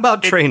 How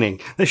about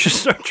training? They should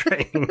start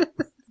training.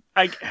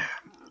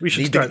 We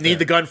should need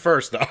the gun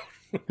first, though.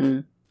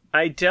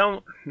 I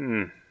don't...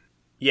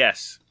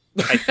 Yes.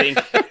 I think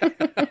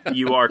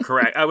you are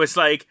correct. I was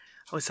like,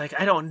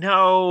 I don't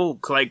know,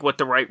 what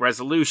the right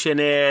resolution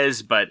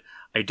is, but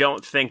I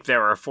don't think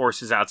there are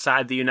forces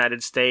outside the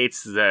United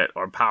States that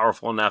are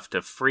powerful enough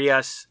to free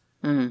us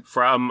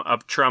from a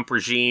Trump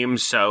regime.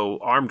 So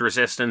armed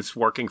resistance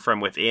working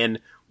from within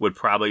would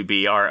probably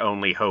be our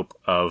only hope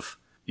of,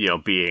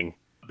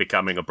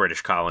 becoming a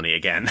British colony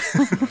again.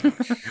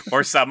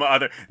 Or some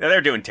other...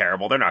 They're doing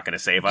terrible. They're not going to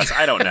save us.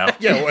 I don't know.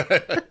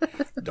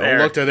 Don't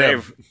look to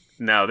them.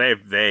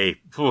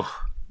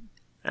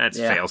 That's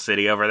Fail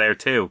City over there,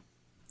 too.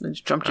 It's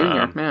Trump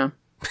Jr., yeah.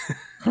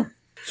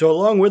 So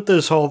along with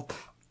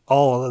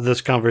all of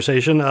this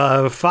conversation,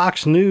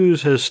 Fox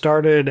News has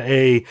started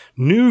a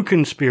new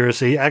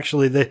conspiracy.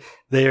 Actually,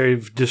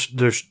 they're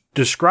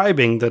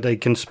describing that a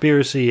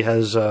conspiracy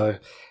has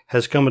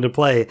come into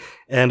play.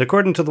 And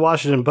according to the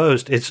Washington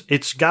Post,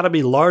 it's got to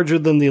be larger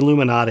than the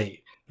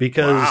Illuminati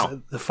because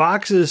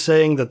Fox is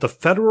saying that the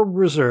Federal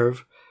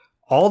Reserve,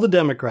 all the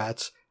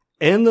Democrats,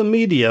 and the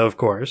media, of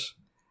course,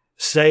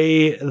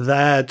 say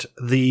that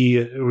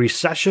the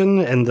recession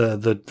and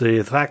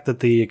the fact that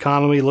the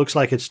economy looks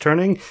like it's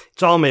turning,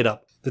 it's all made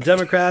up. The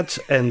Democrats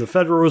and the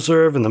Federal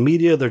Reserve and the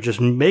media, they're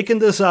just making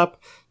this up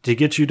to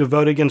get you to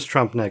vote against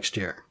Trump next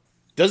year.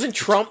 Doesn't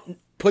Trump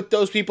put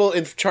those people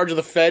in charge of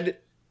the Fed?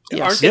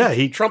 Yes. Aren't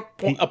they Trump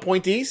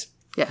appointees?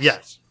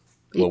 Yes.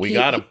 Well, we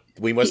got him.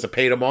 We must have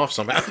paid him off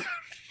somehow.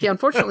 He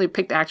unfortunately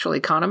picked actual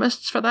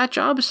economists for that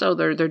job, so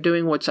they're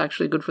doing what's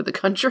actually good for the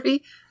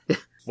country.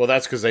 Well,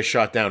 that's because they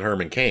shot down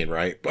Herman Cain,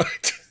 right?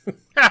 But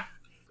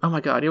oh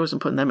my God, he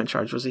wasn't putting them in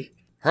charge, was he?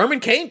 Herman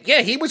Cain?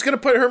 Yeah, he was going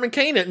to put Herman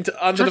Cain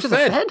onto the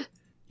Fed.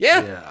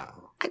 Yeah.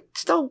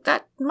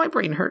 My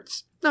brain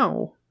hurts.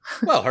 No.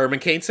 Well, Herman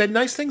Cain said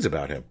nice things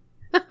about him.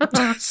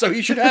 So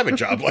he should have a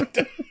job like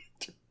that.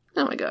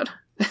 Oh my God.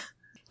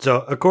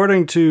 So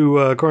according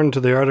to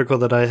the article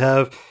that I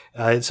have,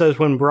 it says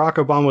when Barack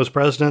Obama was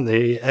president,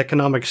 the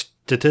economic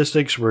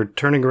statistics were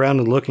turning around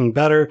and looking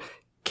better.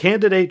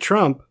 Candidate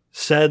Trump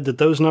said that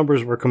those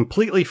numbers were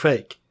completely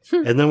fake.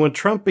 And then when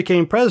Trump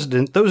became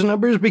president, those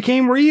numbers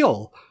became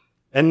real.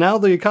 And now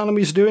the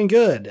economy's doing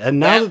good. And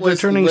now that they're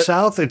turning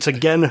south, it's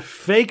again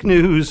fake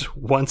news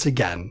once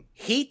again.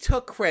 He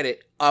took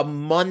credit a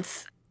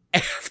month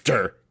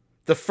after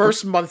the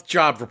first month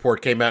job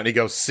report came out, and he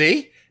goes,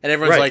 see? And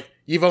everyone's like,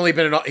 you've only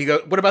been in all... He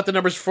goes, what about the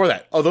numbers before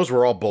that? Oh, those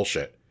were all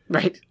bullshit.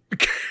 Right.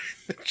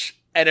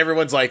 And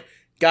everyone's like,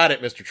 got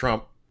it, Mr.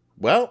 Trump.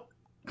 Well,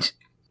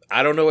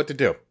 I don't know what to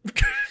do.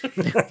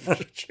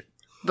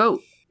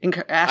 Vote.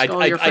 Ask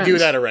all your friends. I do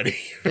that already.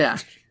 Yeah.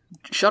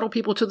 Shuttle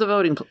people to the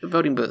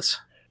voting booths.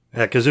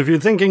 Yeah, because if you're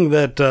thinking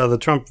that the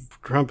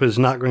Trump is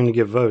not going to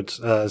give votes,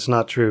 it's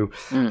not true.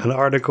 An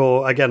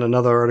article, again,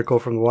 another article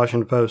from the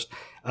Washington Post,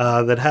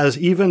 that has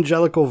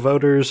evangelical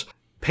voters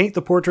paint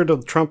the portrait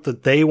of Trump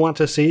that they want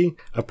to see,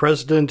 a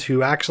president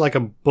who acts like a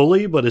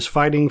bully but is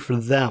fighting for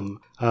them,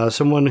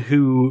 someone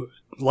who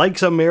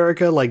likes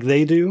America like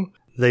they do.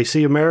 They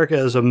see America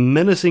as a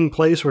menacing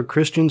place where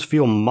Christians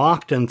feel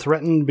mocked and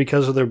threatened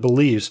because of their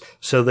beliefs,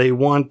 so they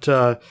want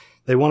a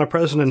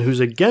president who's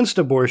against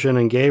abortion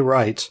and gay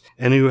rights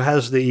and who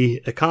has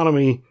the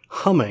economy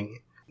humming.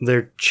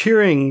 They're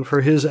cheering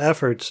for his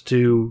efforts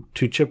to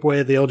chip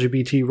away at the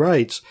LGBT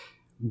rights,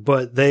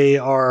 but they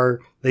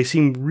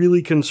seem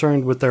really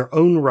concerned with their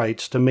own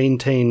rights to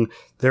maintain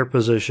their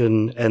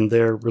position and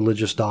their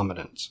religious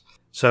dominance.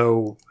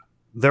 So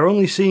they're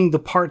only seeing the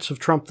parts of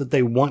Trump that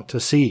they want to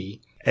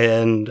see.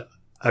 And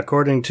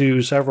according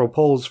to several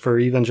polls for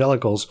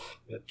evangelicals,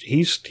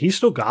 he's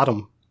still got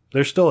them.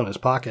 They're still in his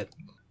pocket.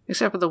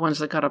 Except for the ones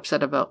that got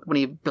upset about when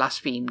he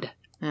blasphemed.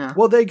 Yeah.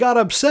 Well, they got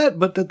upset,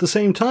 but at the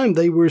same time,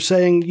 they were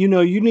saying, you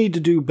need to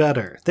do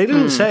better. They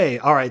didn't say,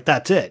 all right,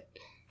 that's it.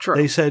 True.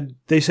 They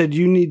said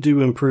you need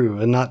to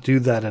improve and not do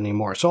that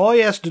anymore. So all he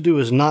has to do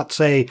is not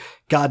say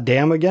God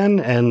damn again,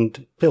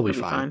 and he'll be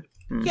fine.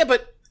 Yeah,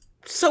 but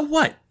so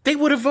what? They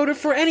would have voted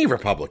for any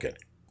Republican.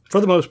 For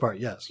the most part,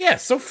 yes. Yeah,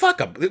 so fuck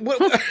them.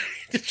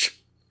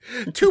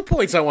 2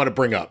 points I want to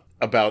bring up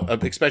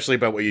especially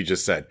about what you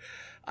just said.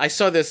 I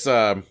saw this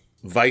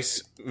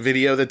Vice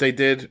video that they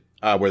did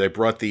where they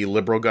brought the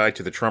liberal guy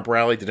to the Trump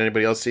rally. Did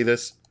anybody else see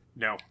this?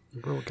 No.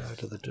 Liberal guy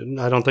to the...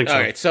 I don't think so.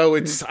 All right, so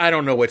I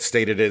don't know what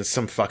state it is,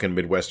 some fucking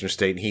Midwestern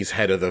state, and he's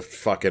head of the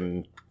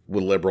fucking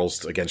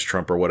liberals against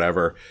Trump or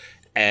whatever.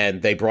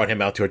 And they brought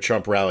him out to a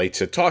Trump rally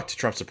to talk to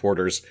Trump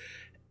supporters.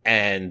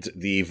 And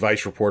the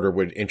Vice reporter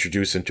would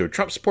introduce him to a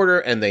Trump supporter,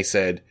 and they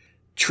said,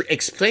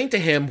 explain to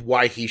him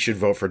why he should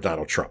vote for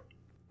Donald Trump.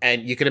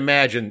 And you can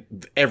imagine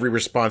every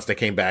response that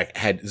came back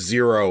had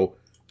zero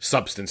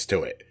substance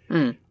to it.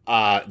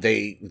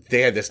 They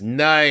had this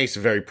nice,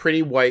 very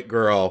pretty white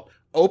girl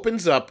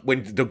opens up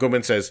when the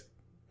woman says,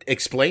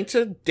 explain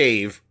to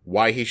Dave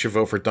why he should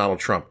vote for Donald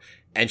Trump.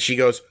 And she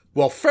goes,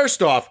 well,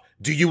 first off,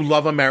 do you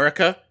love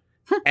America?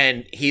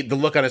 And the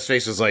look on his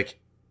face was like,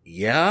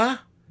 yeah.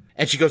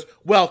 And she goes,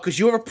 well, because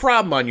you have a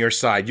problem on your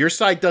side. Your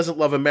side doesn't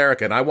love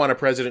America, and I want a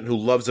president who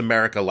loves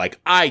America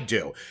like I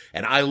do.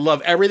 And I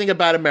love everything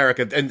about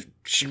America. And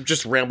she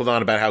just rambled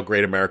on about how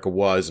great America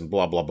was and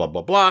blah, blah, blah,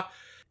 blah, blah.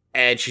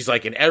 And she's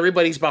like, and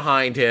everybody's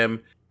behind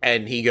him.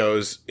 And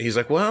he's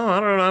like, well, I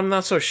don't know. I'm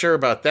not so sure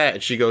about that.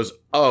 And she goes,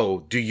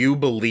 oh, do you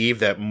believe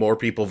that more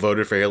people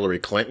voted for Hillary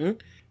Clinton?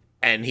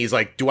 And he's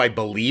like, do I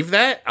believe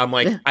that? I'm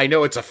like, I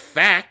know it's a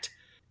fact.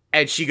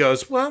 And she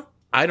goes, well,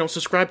 I don't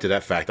subscribe to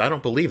that fact. I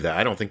don't believe that.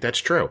 I don't think that's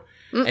true.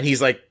 And he's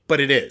like,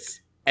 but it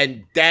is.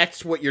 And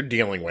that's what you're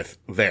dealing with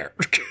there.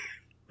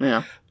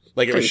 Yeah.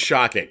 Like, it was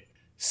shocking.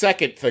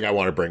 Second thing I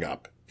want to bring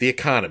up, the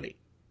economy.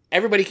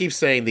 Everybody keeps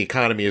saying the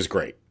economy is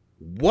great.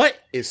 What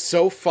is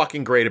so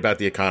fucking great about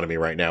the economy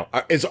right now?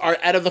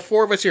 Out of the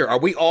four of us here, are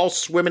we all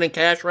swimming in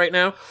cash right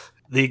now?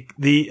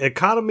 The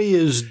economy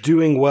is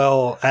doing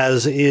well,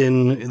 as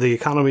in the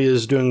economy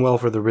is doing well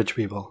for the rich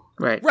people.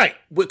 Right. Right.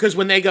 Because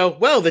when they go,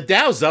 well, the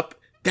Dow's up,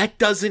 that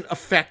doesn't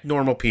affect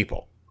normal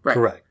people. Right.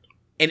 Correct.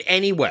 In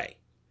any way.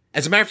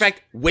 As a matter of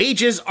fact,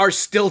 wages are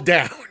still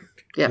down.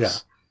 Yes.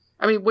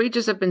 Yeah. I mean,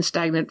 wages have been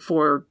stagnant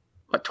for,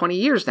 20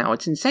 years now.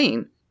 It's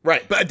insane.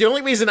 Right. But the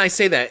only reason I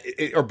say that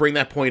or bring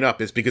that point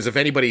up is because if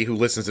anybody who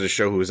listens to the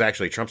show who is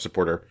actually a Trump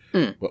supporter,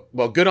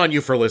 well, good on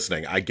you for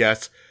listening, I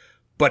guess.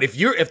 But if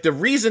the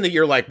reason that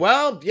you're like,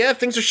 well, yeah,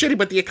 things are shitty,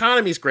 but the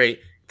economy's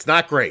great, it's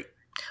not great.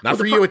 Not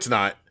for you, it's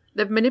not.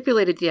 They've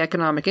manipulated the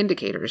economic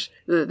indicators.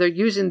 They're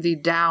using the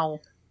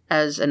Dow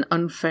as an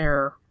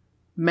unfair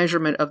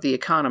measurement of the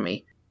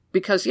economy.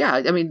 Because,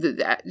 yeah, I mean,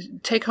 the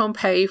take-home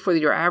pay for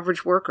your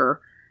average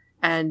worker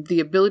and the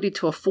ability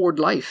to afford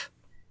life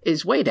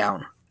is way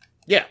down.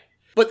 Yeah.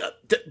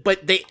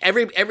 But they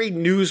every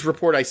news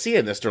report I see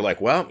in this, they're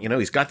like, well,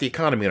 he's got the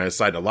economy on his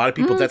side. A lot of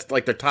people, that's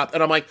like their top.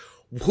 And I'm like,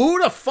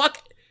 who the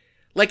fuck?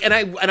 Like, and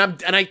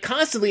I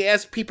constantly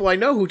ask people I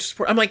know who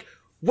support. I'm like,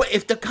 what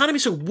if the economy?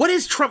 So what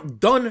has Trump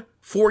done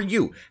for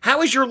you?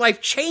 How has your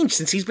life changed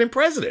since he's been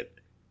president?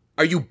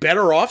 Are you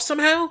better off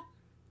somehow?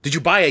 Did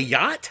you buy a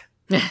yacht?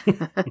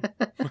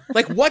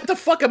 Like, what the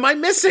fuck am I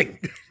missing?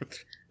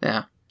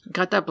 Yeah.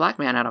 Got that black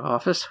man out of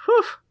office.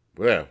 Whew.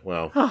 Yeah,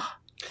 well,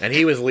 and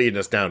he was leading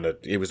us down to,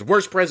 he was the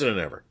worst president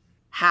ever.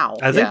 How?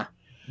 I think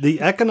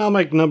the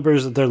economic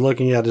numbers that they're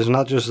looking at is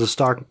not just the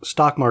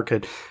stock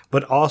market,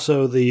 but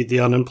also the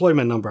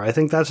unemployment number. I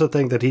think that's the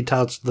thing that he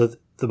touts the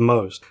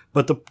most.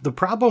 But the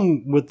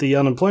problem with the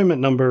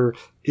unemployment number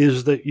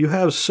is that you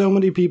have so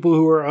many people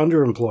who are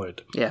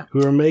underemployed. Yeah.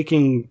 Who are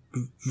making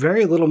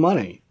very little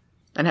money.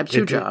 And have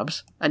two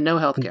jobs and no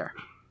health care.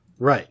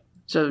 Right.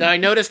 So Now, I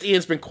noticed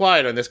Ian's been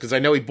quiet on this because I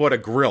know he bought a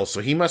grill, so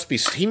he must be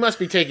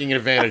taking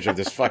advantage of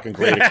this fucking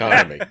great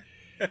economy.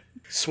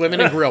 Swimming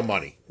in grill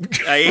money.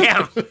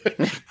 I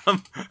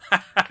am.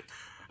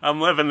 I'm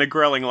living the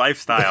grilling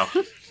lifestyle.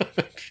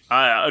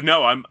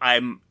 No,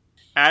 I'm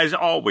as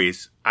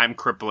always. I'm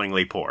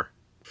cripplingly poor.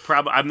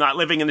 I'm not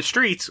living in the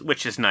streets,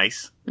 which is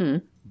nice.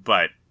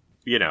 But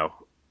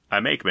I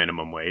make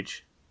minimum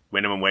wage.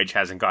 Minimum wage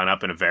hasn't gone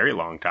up in a very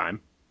long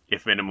time.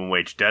 If minimum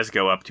wage does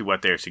go up to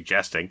what they're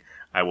suggesting,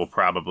 I will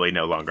probably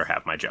no longer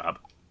have my job.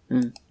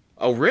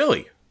 Oh,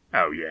 really?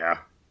 Oh, yeah.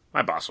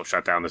 My boss will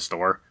shut down the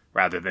store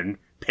rather than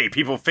pay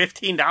people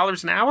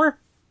 $15 an hour?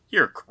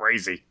 You're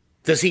crazy.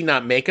 Does he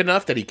not make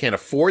enough that he can't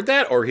afford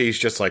that? Or he's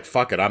just like,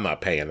 fuck it, I'm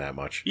not paying that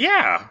much?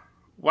 Yeah.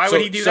 Why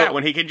would he do that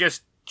when he can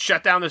just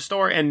shut down the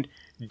store and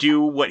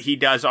do what he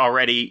does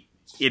already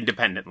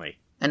independently?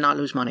 and not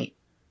lose money.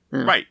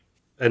 Right.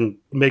 And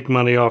make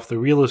money off the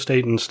real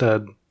estate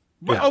instead.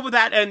 Well, Yeah. over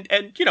that, and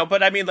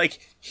but I mean, like,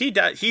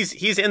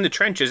 he's in the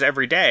trenches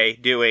every day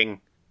doing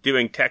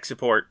tech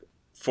support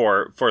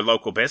for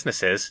local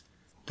businesses.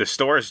 The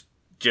store's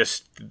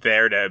just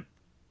there to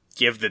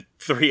give the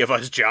three of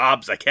us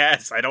jobs, I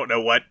guess. I don't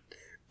know what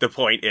the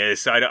point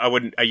is. So I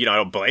wouldn't, I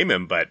don't blame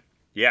him, but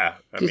yeah,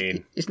 I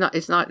mean, it's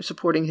not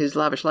supporting his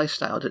lavish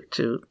lifestyle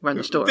to run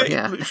the store.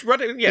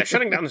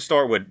 Shutting down the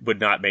store would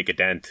not make a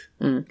dent.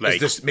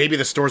 Like, Maybe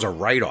the store's a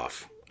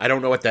write-off. I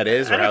don't know what that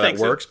is or I don't how that think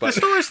so. works, but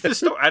the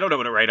store. I don't know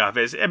what a write-off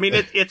is. I mean,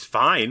 it's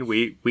fine.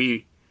 We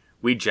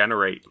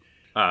generate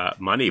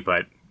money,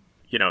 but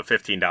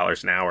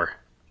 $15 an hour.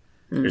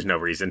 There's no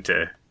reason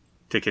to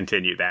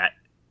continue that.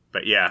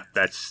 But yeah,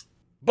 that's.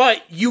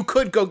 But you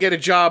could go get a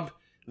job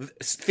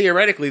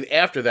theoretically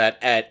after that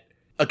at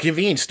a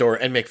convenience store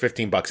and make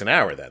 $15 an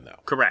hour then, though.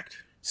 Correct.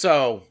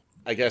 So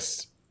I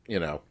guess,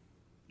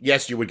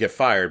 yes, you would get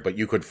fired, but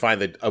you could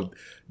find a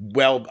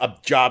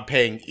job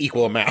paying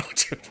equal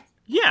amount.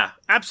 Yeah,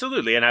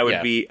 absolutely. And I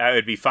would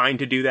be fine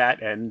to do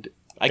that. And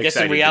I guess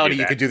in reality,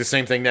 you could do the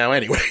same thing now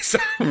anyway. So,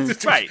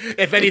 right.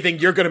 If anything,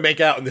 you're going to make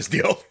out in this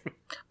deal.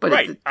 But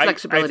Right. it's the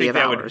flexibility I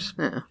think of that hours.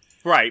 Yeah.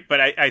 Right.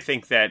 But I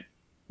think that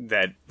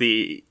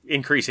the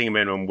increasing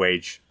minimum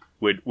wage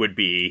would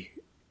be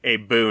a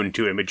boon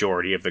to a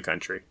majority of the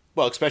country.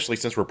 Well, especially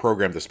since we're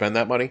programmed to spend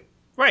that money.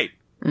 Right.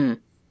 And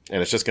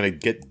it's just going to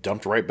get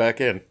dumped right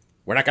back in.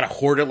 We're not going to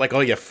hoard it like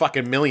all you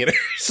fucking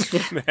millionaires.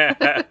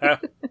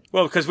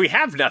 Well, because we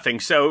have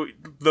nothing, so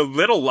the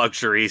little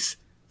luxuries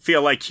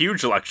feel like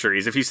huge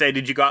luxuries. If you say,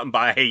 did you go out and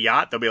buy a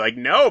yacht? They'll be like,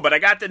 no, but I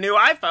got the new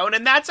iPhone,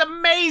 and that's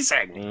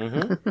amazing.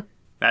 Mm-hmm.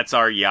 That's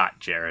our yacht,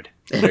 Jared.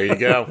 There you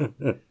go.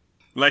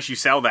 Unless you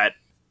sell that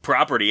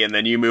property, and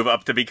then you move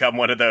up to become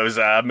one of those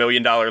 $1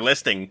 million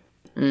listing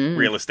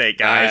real estate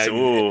guys.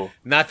 Ooh.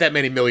 Not that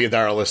many $1 million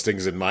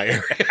listings in my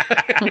area.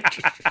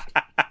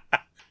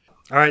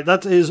 All right,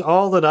 that is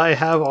all that I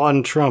have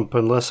on Trump,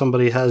 unless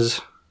somebody has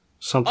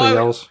something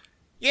else.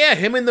 Yeah,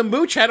 him and the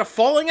Mooch had a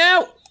falling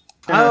out.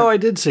 Oh, I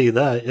did see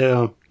that,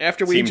 yeah.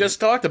 After we just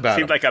talked about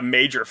Seemed him. like a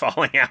major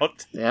falling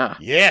out. Yeah.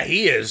 Yeah,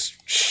 he is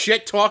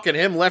shit-talking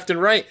him left and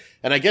right.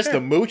 And I guess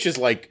the Mooch is,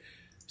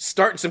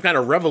 starting some kind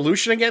of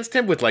revolution against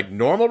him with,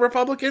 normal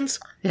Republicans.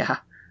 Yeah.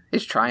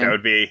 He's trying. That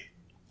would be...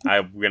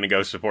 I'm going to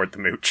go support the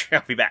Mooch.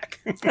 I'll be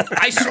back.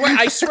 I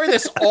swear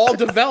this all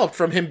developed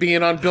from him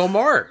being on Bill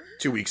Maher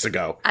 2 weeks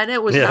ago. And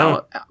it was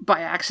how,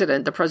 by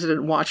accident, the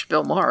president watched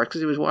Bill Maher because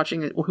he was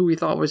watching who he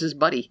thought was his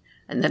buddy.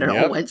 And then it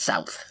all went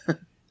south.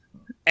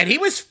 And he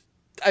was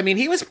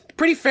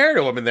pretty fair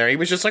to him in there. He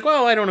was just like,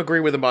 well, I don't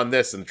agree with him on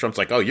this. And Trump's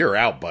like, oh, you're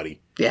out, buddy.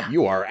 Yeah.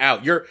 You are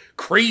out. You're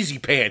crazy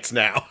pants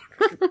now.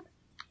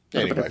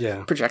 Anyway.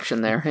 Yeah.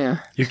 Projection there, yeah.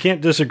 You can't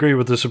disagree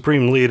with the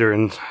supreme leader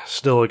and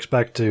still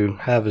expect to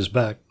have his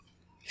back.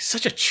 He's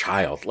such a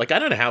child. I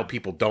don't know how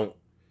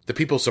the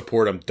people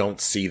support him don't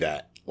see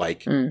that.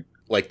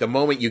 The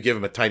moment you give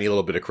him a tiny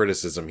little bit of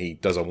criticism, he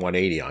does a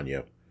 180 on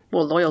you.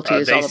 Well, loyalty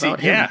is all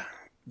about him. Yeah.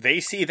 They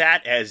see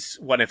that as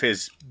one of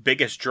his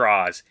biggest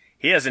draws.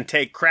 He doesn't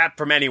take crap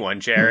from anyone,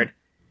 Jared.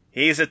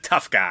 He's a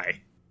tough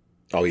guy.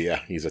 Oh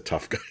yeah, he's a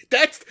tough guy.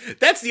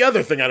 That's the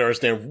other thing I don't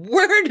understand.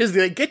 Where does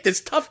they get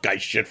this tough guy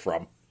shit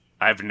from?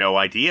 I have no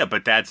idea,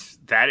 but that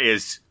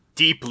is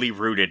deeply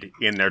rooted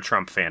in their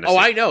Trump fantasy. Oh,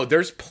 I know.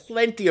 There's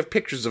plenty of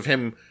pictures of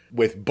him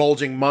with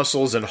bulging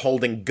muscles and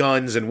holding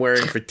guns and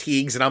wearing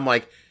fatigues, and I'm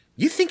like,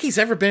 you think he's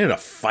ever been in a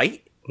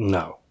fight?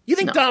 No. You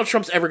think Donald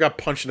Trump's ever got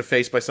punched in the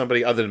face by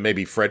somebody other than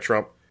maybe Fred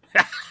Trump?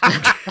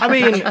 I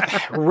mean,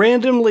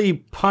 randomly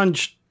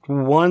punched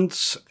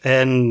once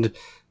and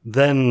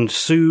then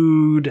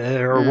sued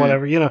or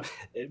whatever. You know,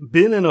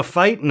 been in a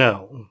fight?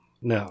 No.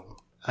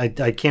 I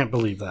can't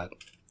believe that.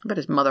 I bet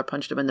his mother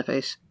punched him in the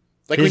face.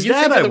 Like His when you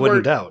dad, think of I the wouldn't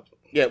word, doubt.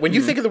 yeah, when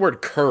you think of the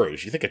word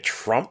courage, you think of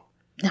Trump.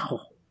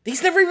 No.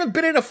 He's never even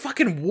been in a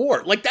fucking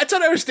war. Like, that's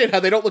what I understand how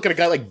they don't look at a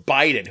guy like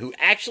Biden, who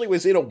actually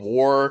was in a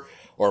war,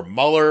 or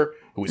Mueller,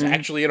 who was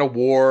actually in a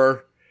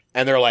war,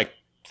 and they're like,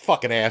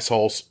 fucking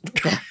assholes.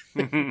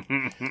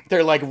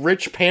 They're like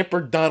rich,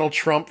 pampered Donald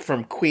Trump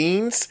from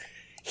Queens.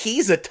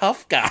 He's a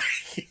tough guy.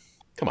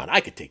 Come on, I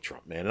could take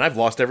Trump, man, and I've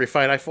lost every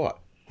fight I fought.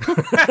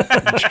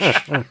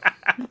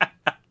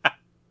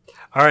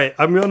 All right,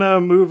 I'm going to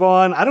move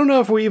on. I don't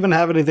know if we even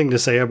have anything to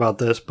say about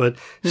this, but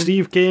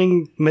Steve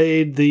King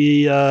made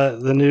the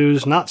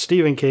news, not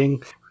Stephen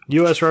King,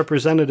 U.S.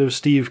 Representative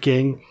Steve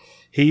King.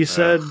 He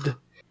said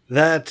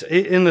that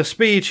in the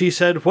speech, he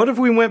said, what if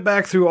we went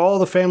back through all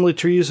the family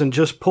trees and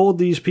just pulled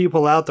these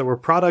people out that were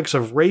products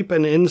of rape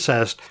and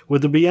incest?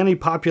 Would there be any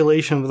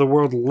population of the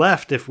world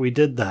left if we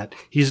did that?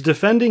 He's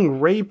defending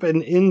rape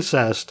and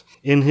incest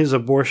in his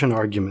abortion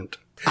argument.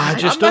 I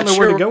just don't know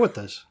where to go with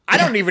this. I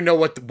don't even know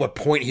what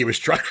point he was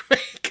trying to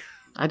make.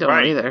 I don't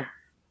know either.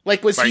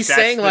 Like, was he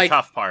saying, the like,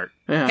 tough part.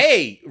 Yeah.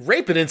 hey,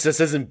 rape and incest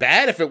isn't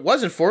bad. If it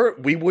wasn't for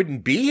it, we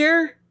wouldn't be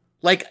here?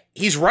 Like,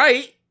 he's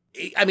right.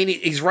 I mean,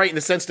 he's right in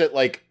the sense that,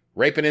 like,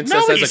 rape and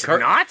incest No, has he's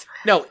occurred. not.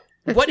 No,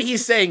 what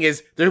he's saying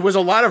is there was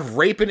a lot of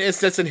rape and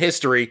incest in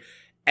history,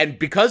 and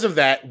because of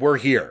that, we're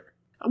here.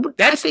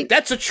 That's a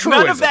truism.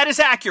 None of that is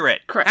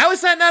accurate. Correct. How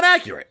is that not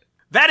accurate?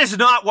 That is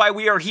not why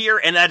we are here,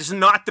 and that is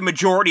not the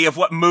majority of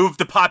what moved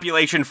the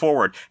population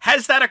forward.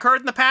 Has that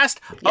occurred in the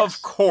past? Yes.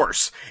 Of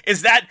course.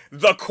 Is that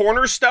the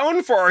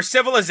cornerstone for our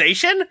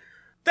civilization?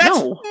 That's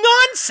No.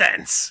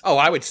 nonsense. Oh,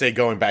 I would say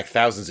going back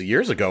thousands of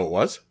years ago it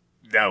was.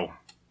 No.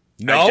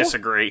 No? I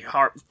disagree.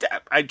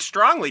 I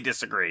strongly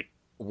disagree.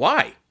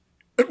 Why?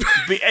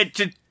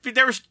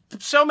 There's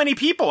so many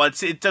people.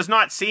 It does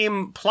not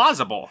seem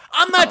plausible.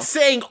 I'm not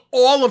saying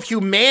all of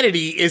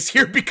humanity is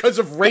here because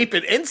of rape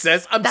and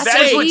incest. I'm That's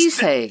saying... what he's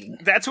saying.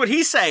 That's what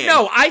he's saying.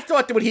 No, I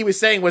thought that what he was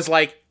saying was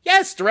like,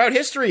 yes, throughout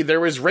history there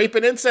was rape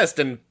and incest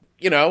and,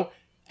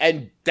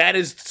 and that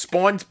has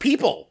spawned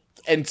people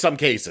in some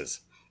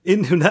cases. Yeah,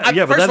 but First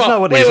that's of all,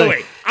 not what he's saying.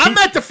 wait. I'm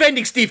not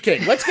defending Steve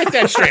King. Let's get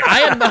that straight.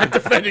 I am not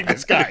defending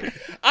this guy.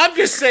 I'm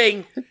just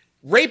saying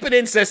rape and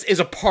incest is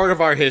a part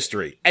of our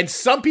history, and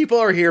some people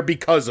are here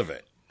because of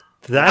it.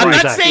 I'm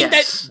not saying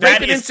Yes. that rape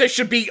That and is- incest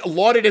should be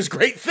lauded as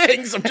great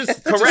things. I'm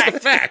just correct. Just a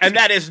fact. And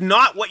that is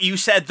not what you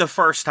said the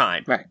first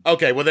time. Right.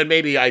 Okay, well then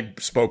maybe I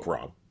spoke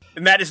wrong.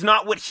 And that is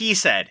not what he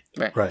said.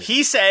 Right.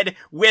 He said,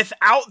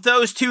 without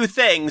those two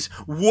things,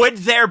 would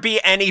there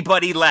be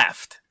anybody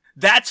left?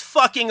 That's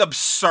fucking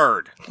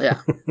absurd. Yeah.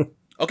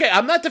 Okay,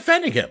 I'm not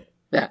defending him.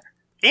 Yeah.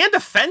 And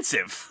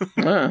offensive.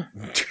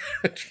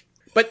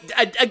 But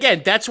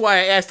again, that's why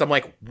I asked. I'm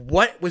like,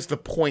 what was the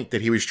point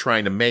that he was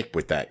trying to make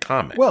with that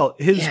comment? Well,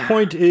 his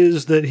point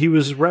is that he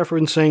was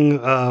referencing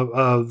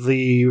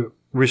the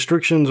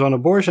restrictions on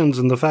abortions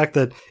and the fact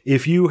that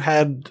if you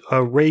had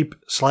a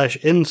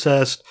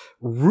rape/incest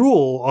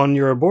rule on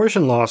your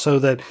abortion law so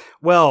that,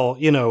 well,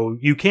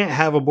 you can't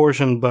have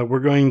abortion, but we're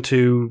going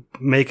to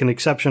make an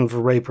exception for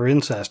rape or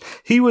incest.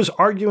 He was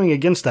arguing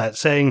against that,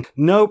 saying,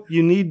 nope,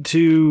 you need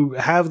to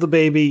have the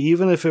baby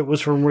even if it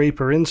was from rape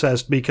or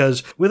incest,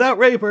 because without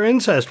rape or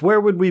incest, where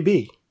would we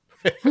be?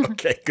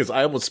 Okay, because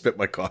I almost spit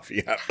my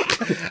coffee out.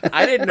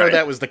 I didn't know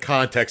that was the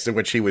context in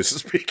which he was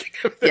speaking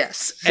of this.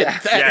 Yes. And Yeah.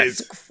 that Yes.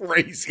 is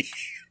crazy.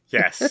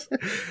 Yes.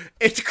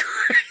 It's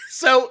crazy.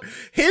 So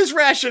his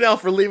rationale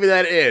for leaving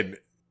that in,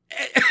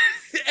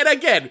 and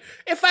again,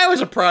 if I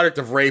was a product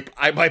of rape,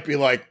 I might be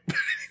like,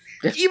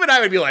 even I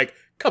would be like,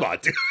 come on,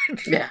 dude.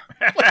 Yeah.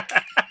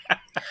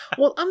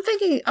 Well,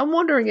 I'm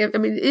wondering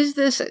is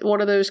this one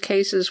of those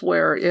cases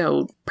where,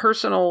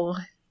 personal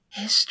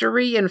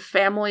history and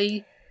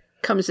family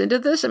comes into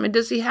this? I mean,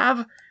 does he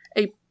have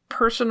a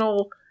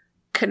personal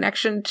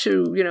connection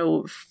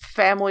to,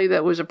 family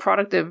that was a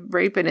product of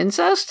rape and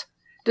incest?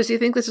 Does he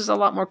think this is a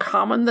lot more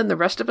common than the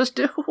rest of us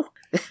do?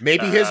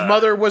 Maybe his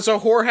mother was a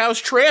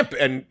whorehouse tramp,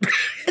 and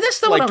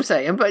That's not what I'm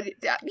saying, but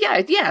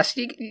yes,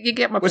 you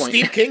get my was point.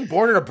 Steve King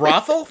born in a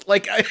brothel?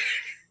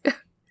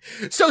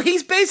 So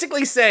he's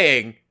basically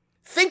saying,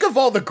 think of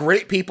all the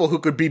great people who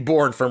could be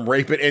born from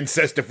rape and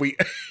incest if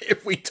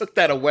we took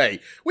that away.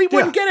 We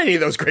wouldn't get any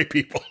of those great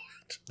people.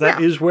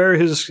 That is where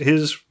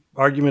his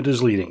argument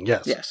is leading.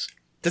 Yes. Yes.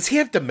 Does he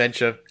have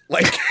dementia?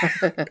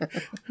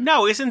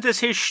 No, isn't this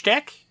his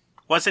shtick?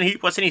 Wasn't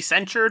he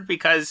censured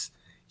because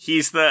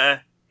he's the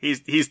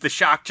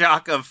shock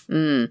jock of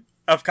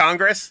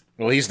Congress?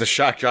 Well, he's the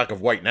shock jock of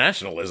white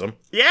nationalism.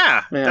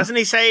 Yeah. Yeah. Doesn't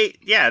he say,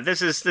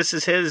 this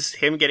is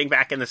him getting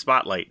back in the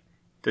spotlight?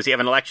 Does he have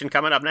an election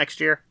coming up next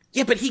year?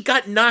 Yeah, but he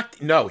got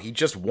knocked. No, he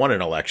just won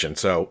an election,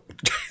 so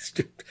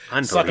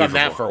suck on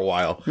that for a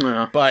while.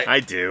 Yeah. But I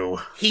do.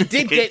 he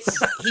did get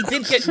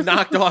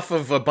knocked off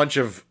of a bunch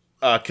of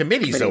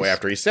committees though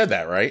after he said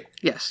that, right?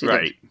 Yes. he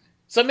Right.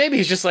 So maybe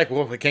he's just like,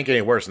 well, it can't get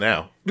any worse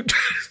now.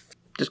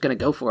 just going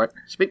to go for it.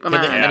 Speak my Can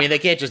mind. they- I mean, they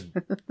can't just.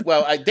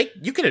 Well, I think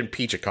you can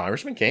impeach a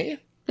congressman, can't you?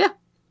 Yeah.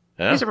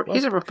 Yeah.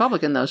 He's a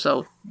Republican, though,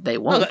 so they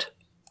won't.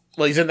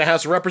 Well, he's in the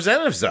House of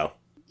Representatives, though.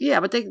 Yeah,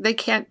 but they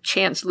can't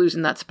chance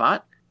losing that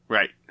spot.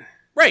 Right.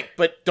 Right,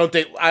 but don't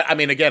they? I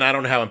mean, again, I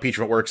don't know how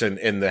impeachment works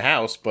in the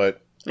House,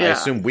 but I Yeah.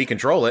 assume we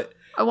control it.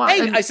 Well,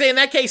 Hey, and- I say in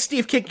that case,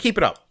 Steve, keep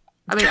it up.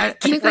 I mean, I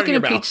Keep think they running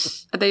can your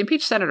impeach. They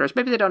impeach senators.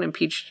 Maybe they don't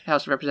impeach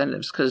House of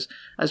Representatives because,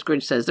 as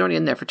Grinch says, they're only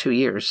in there for 2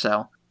 years.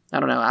 So I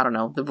don't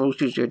know. The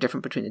rules usually are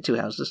different between the two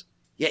houses.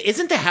 Yeah,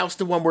 isn't the House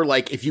the one where,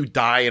 like, if you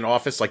die in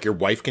office, like, your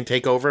wife can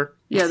take over?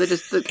 Yeah, they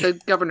just the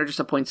governor just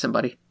appoints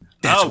somebody.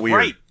 That's oh, weird.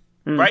 Right.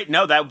 Right.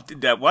 No,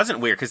 that wasn't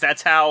weird because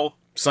that's how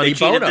Sonny they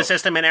cheated Bono. the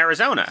system in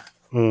Arizona.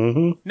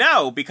 Mm-hmm.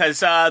 No, because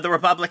the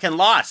Republican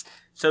lost,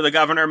 so the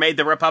governor made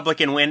the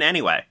Republican win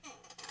anyway.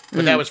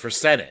 But that was for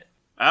Senate.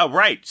 Oh,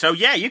 right. So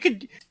yeah, you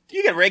can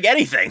rig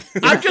anything.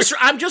 I'm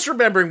just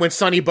remembering when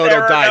Sonny Bono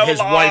There are died, no his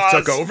wife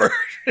laws. took over.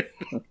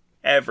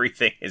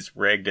 Everything is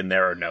rigged, and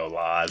there are no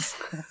laws.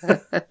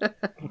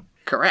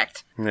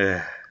 Correct.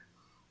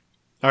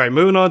 All right,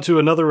 moving on to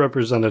another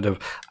representative.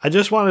 I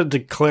just wanted to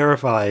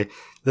clarify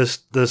this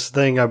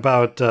thing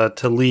about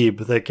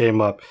Tlaib that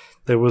came up.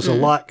 There was a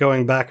lot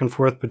going back and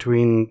forth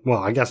between,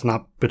 well, I guess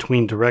not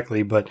between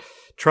directly, but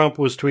Trump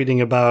was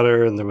tweeting about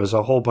her, and there was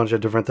a whole bunch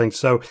of different things.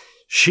 So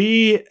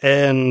she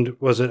and,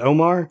 was it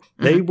Omar?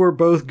 They were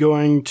both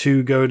going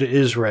to go to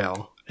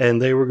Israel,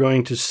 and they were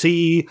going to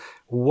see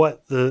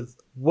what the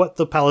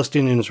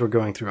Palestinians were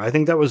going through. I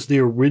think that was the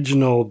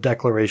original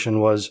declaration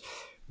was,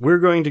 we're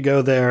going to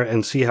go there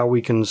and see how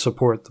we can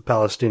support the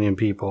Palestinian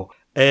people.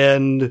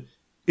 And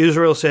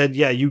Israel said,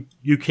 yeah, you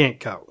can't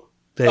go.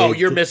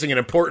 You're missing an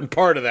important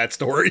part of that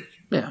story.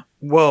 Yeah.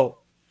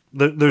 Well,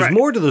 there's Right.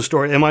 more to the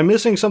story. Am I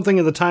missing something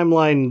in the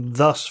timeline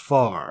thus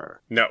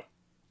far? No.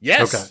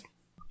 Yes. Okay.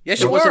 Yes,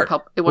 It you wasn't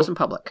are. it wasn't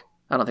public.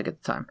 I don't think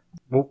at the time.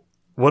 Well,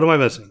 what am I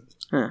missing?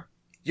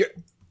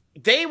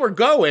 They were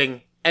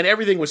going, and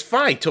everything was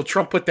fine till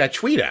Trump put that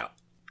tweet out.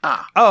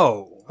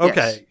 Oh,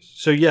 okay.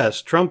 So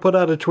yes, Trump put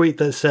out a tweet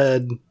that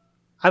said,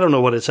 I don't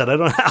know what it said. I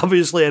don't have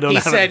it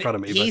in front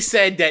of me. He but-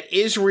 said that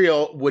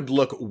Israel would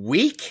look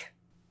weak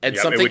and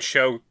Yep, something.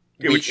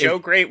 it would show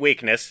great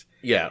weakness,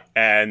 Yeah.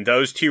 and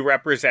those two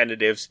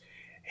representatives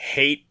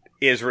hate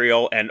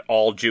Israel and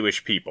all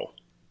Jewish people.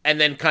 And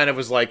then kind of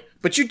was like,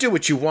 but you do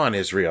what you want,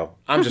 Israel.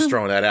 I'm just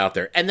throwing that out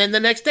there. And then the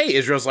next day,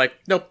 Israel's like,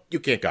 nope, you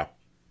can't go.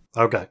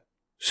 Okay.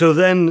 So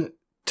then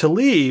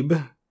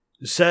Tlaib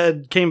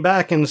came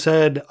back and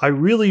said, I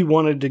really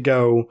wanted to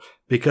go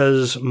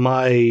because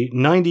my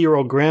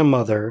 90-year-old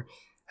grandmother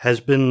has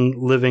been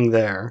living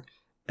there,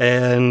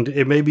 and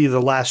it may be the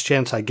last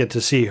chance I get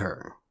to see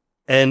her.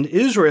 And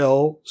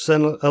Israel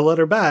sent a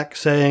letter back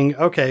saying,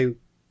 okay,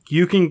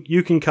 you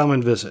can come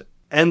and visit.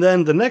 And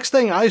then the next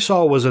thing I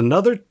saw was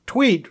another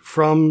tweet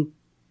from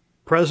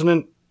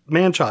President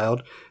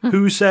Manchild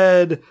who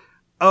said,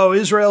 oh,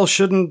 Israel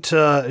should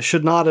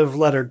not have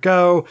let her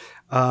go.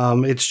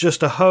 It's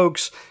just a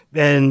hoax.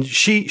 And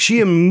she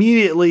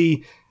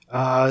immediately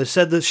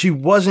said that she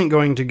wasn't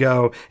going to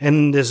go.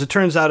 And as it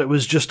turns out, it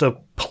was just a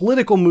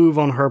political move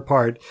on her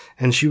part.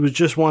 And she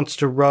just wants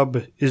to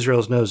rub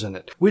Israel's nose in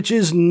it, which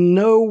is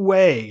no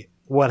way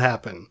what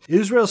happened.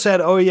 Israel said,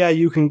 oh, yeah,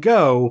 you can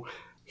go.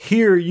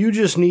 Here, you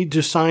just need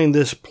to sign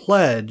this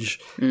pledge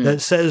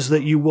that says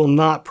that you will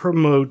not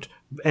promote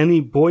any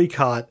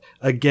boycott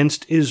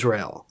against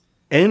Israel.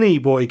 Any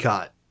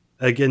boycott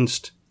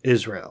against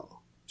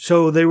Israel.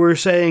 So they were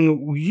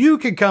saying, you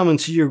could come and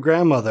see your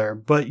grandmother,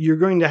 but you're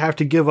going to have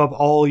to give up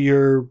all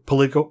your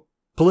political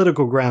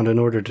ground in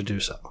order to do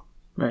so.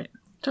 Right.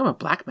 Talking about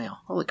blackmail.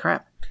 Holy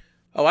crap.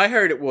 Oh, I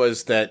heard it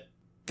was that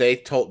they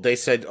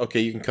said, okay,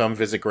 you can come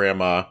visit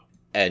grandma,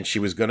 and she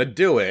was going to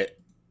do it.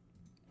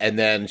 And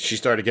then she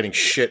started getting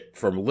shit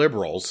from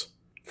liberals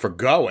for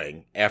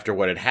going after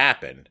what had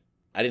happened.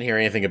 I didn't hear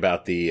anything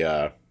about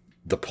the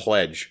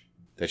pledge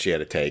that she had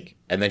to take.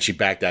 And then she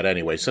backed out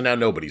anyway. So now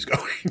nobody's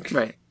going.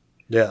 Right.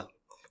 Yeah.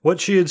 What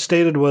she had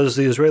stated was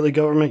the Israeli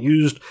government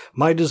used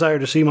my desire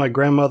to see my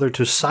grandmother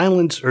to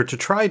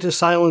try to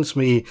silence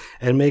me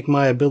and make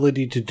my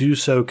ability to do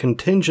so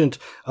contingent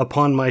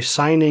upon my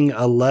signing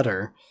a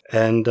letter.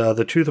 And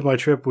the truth of my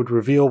trip would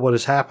reveal what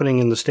is happening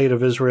in the state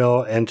of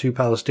Israel and to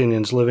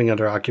Palestinians living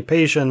under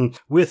occupation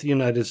with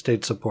United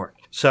States support.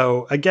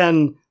 So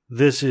again,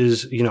 this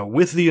is,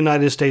 with the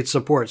United States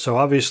support. So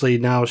obviously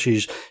now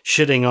she's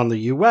shitting on the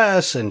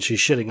U.S. and she's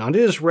shitting on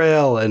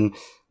Israel. And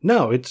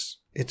no, it's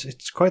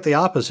quite the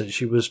opposite.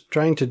 She was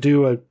trying to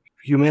do a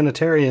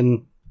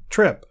humanitarian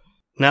trip.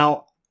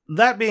 Now,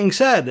 that being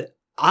said,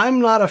 I'm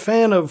not a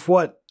fan of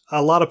what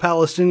a lot of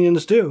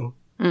Palestinians do,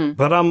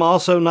 but I'm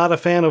also not a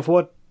fan of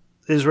what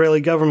the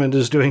Israeli government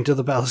is doing to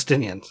the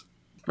Palestinians.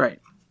 Right.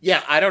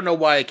 Yeah, I don't know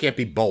why it can't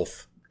be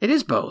both. It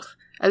is both.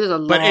 And there's a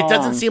But it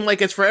doesn't long- seem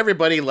like it's for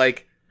everybody.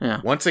 Like, Yeah.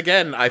 once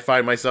again, I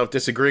find myself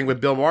disagreeing with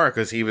Bill Maher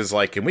because he was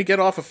like, can we get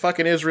off of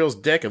fucking Israel's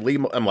dick and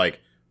leave? I'm like,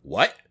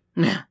 what?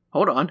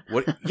 Hold on.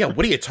 What? Yeah,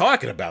 what are you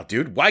talking about,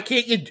 dude? Why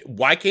can't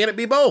it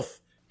be both?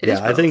 It is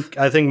I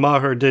both. think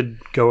Maher did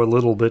go a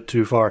little bit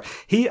too far.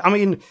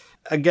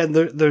 Again,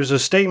 there's a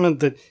statement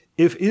that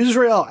if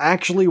Israel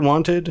actually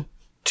wanted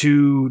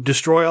to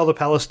destroy all the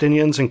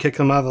Palestinians and kick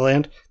them out of the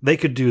land, they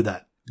could do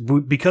that.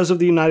 Because of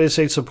the United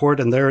States support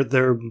and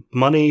their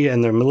money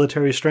and their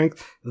military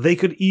strength, they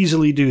could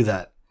easily do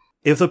that.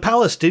 If the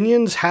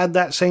Palestinians had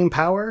that same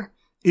power,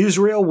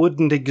 Israel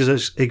wouldn't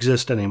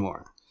exist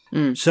anymore.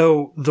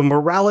 So the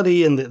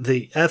morality and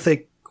the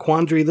ethic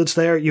quandary that's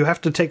there, you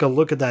have to take a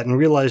look at that and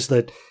realize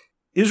that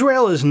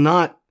Israel is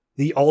not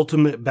the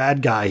ultimate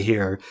bad guy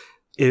here.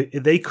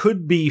 They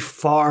could be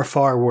far,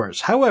 far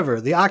worse. However,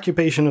 the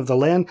occupation of the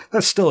land,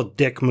 that's still a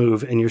dick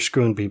move and you're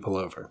screwing people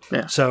over.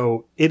 Yeah.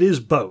 So it is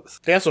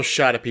both. They also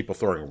shot at people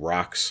throwing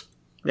rocks.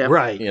 Yeah.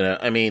 Right. You know,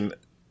 I mean,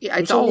 Yeah,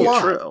 it's There's a all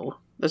lot. true.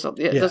 There's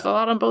a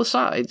lot on both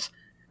sides.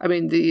 I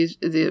mean, the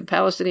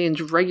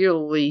Palestinians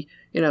regularly,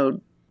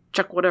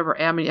 chuck whatever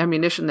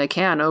ammunition they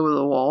can over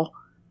the wall,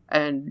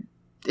 and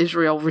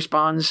Israel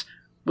responds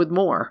with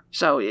more.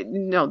 So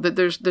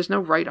there's no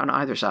right on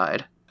either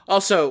side.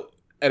 also,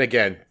 and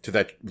again, to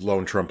that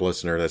lone Trump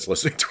listener that's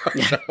listening to our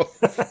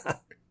show,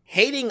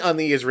 hating on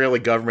the Israeli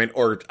government,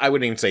 or I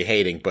wouldn't even say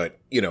hating, but,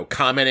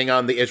 commenting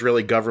on the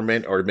Israeli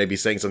government or maybe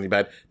saying something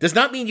bad, does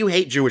not mean you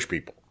hate Jewish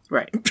people.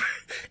 Right.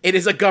 It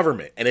is a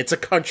government, and it's a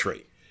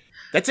country.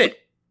 That's it.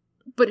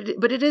 But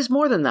it is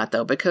more than that,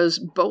 though, because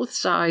both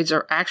sides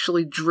are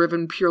actually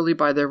driven purely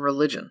by their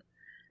religion.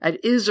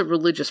 It is a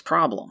religious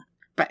problem.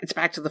 It's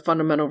back to the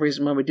fundamental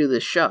reason why we do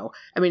this show.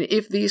 I mean,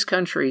 if these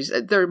countries,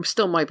 there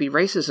still might be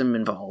racism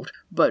involved,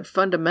 but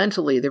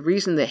fundamentally, the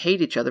reason they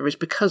hate each other is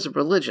because of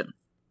religion.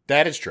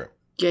 That is true.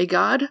 Gay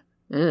God?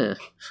 Eh.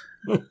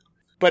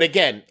 But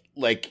again,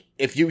 like,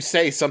 if you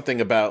say something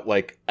about,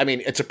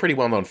 it's a pretty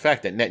well-known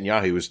fact that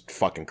Netanyahu is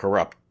fucking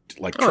corrupt.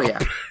 Like Trump. Oh,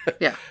 yeah.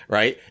 Yeah.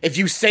 Right? If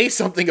you say,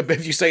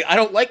 I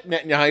don't like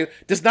Netanyahu,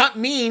 does not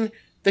mean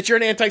that you're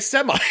an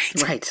anti-Semite.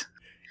 Right.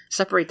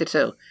 Separate the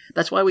two.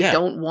 That's why we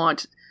don't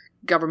want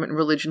government and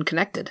religion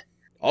connected.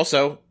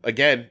 Also,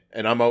 again,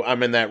 and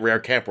I'm in that rare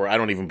camp where I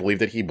don't even believe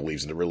that he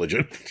believes in the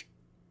religion.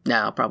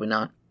 No, probably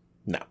not.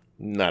 No,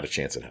 not a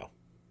chance in hell.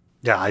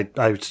 Yeah,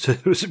 I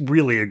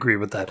really agree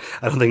with that.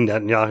 I don't think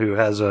Netanyahu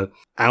has an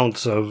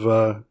ounce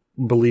of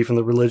belief in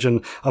the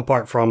religion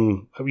apart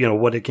from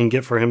what it can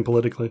get for him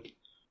politically.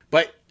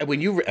 But when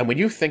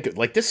you think of,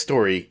 this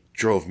story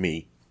drove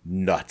me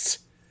nuts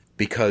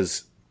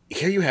because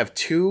here you have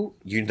two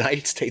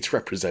United States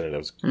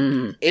representatives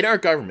in our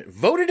government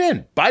voted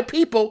in by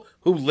people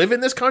who live in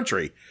this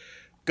country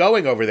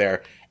going over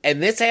there,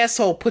 and this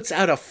asshole puts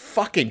out a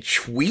fucking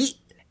tweet,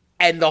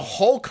 and the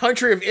whole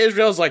country of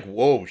Israel is like,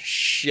 whoa,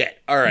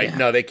 shit. All right,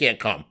 no, they can't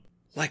come.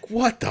 Like,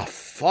 what the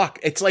fuck?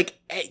 It's like,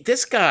 hey,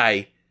 this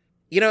guy,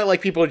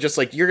 people are just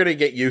like, you're going to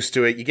get used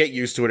to it. You get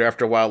used to it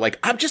after a while. Like,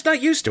 I'm just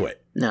not used to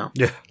it. No.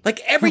 Yeah.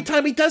 Like, every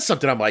time he does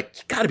something, I'm like,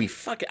 you gotta be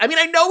fucking... I mean,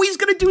 I know he's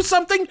gonna do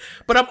something,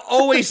 but I'm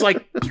always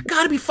like, you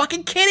gotta be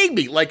fucking kidding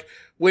me. Like,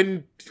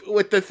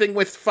 with the thing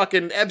with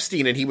fucking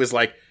Epstein, and he was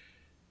like,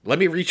 let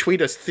me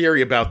retweet a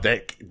theory about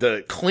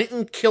the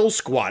Clinton kill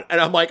squad. And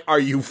I'm like, are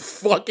you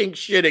fucking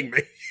shitting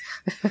me?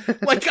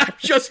 Like, I'm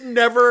just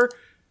never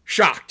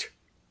shocked.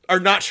 Or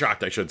not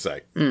shocked, I should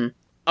say. I'm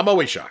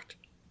always shocked.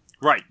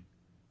 Right.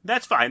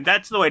 That's fine.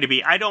 That's the way to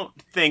be. I don't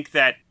think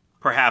that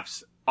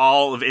perhaps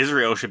all of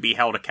Israel should be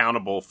held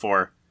accountable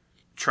for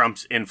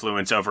Trump's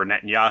influence over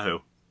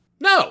Netanyahu.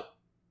 No.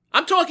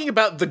 I'm talking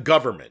about the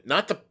government,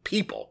 not the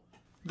people.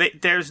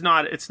 It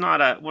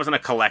wasn't a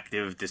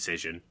collective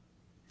decision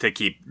to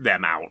keep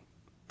them out.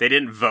 They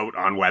didn't vote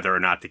on whether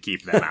or not to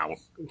keep them out.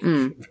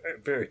 Very,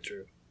 very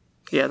true.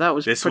 Yeah, that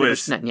was pretty much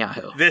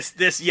Netanyahu.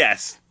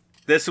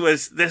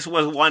 This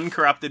was one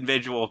corrupt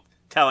individual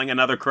telling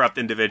another corrupt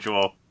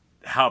individual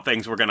how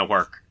things were going to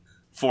work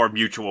for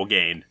mutual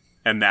gain.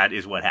 And that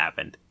is what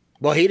happened.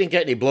 Well, he didn't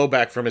get any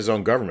blowback from his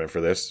own government for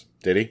this,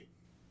 did he?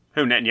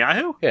 Who,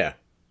 Netanyahu? Yeah.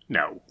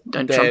 No.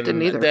 And Trump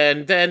didn't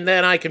either.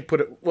 Then I can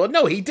put it... Well,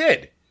 no, he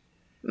did.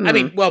 I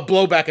mean,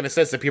 blowback in the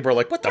sense that people are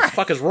like, what the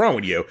fuck is wrong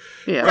with you?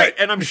 Yeah. Right,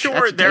 and I'm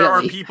sure That's there are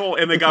daily. people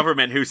in the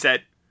government who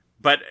said,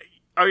 but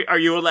are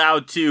you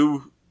allowed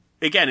to...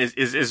 Again, is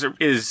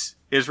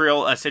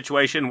Israel a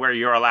situation where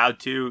you're allowed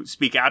to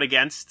speak out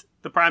against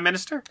the prime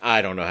minister?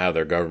 I don't know how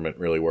their government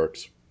really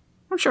works.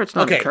 I'm sure it's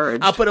not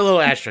encouraged. I'll put a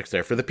little asterisk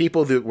there. For the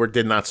people that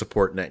did not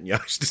support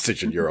Netanyahu's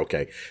decision, you're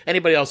okay.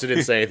 Anybody else who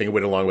didn't say anything and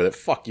went along with it,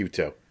 fuck you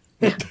too.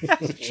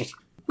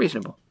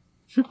 Reasonable.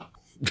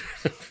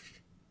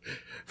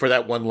 For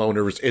that one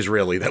loner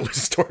Israeli that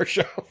listens to our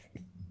show.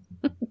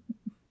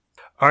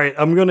 All right,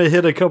 I'm going to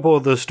hit a couple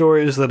of the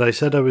stories that I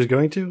said I was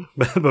going to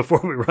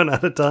before we run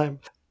out of time.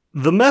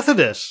 The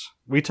Methodists.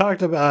 We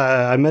talked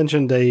about, I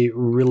mentioned a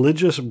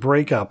religious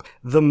breakup.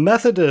 The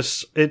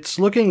Methodists, it's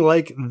looking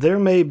like there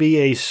may be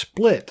a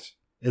split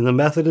in the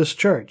Methodist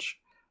Church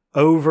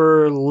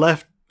over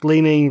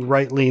left-leaning,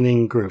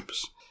 right-leaning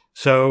groups.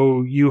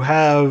 So you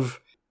have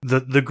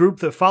the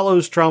group that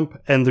follows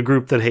Trump and the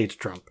group that hates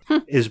Trump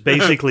is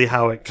basically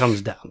how it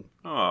comes down.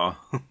 Oh.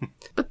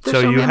 But there's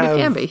So so you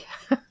many can be.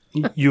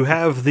 You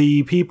have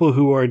the people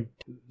who are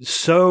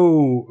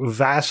so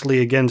vastly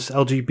against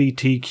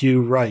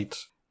LGBTQ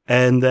rights.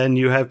 And then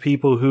you have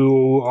people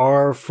who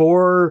are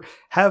for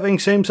having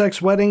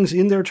same-sex weddings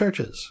in their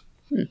churches.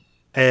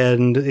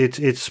 And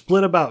it's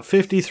split about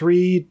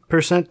 53%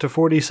 to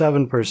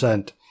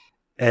 47%.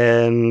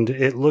 And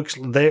it looks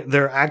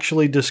they're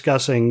actually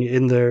discussing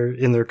in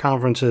their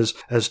conferences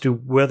as to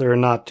whether or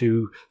not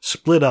to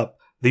split up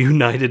the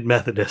United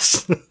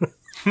Methodists.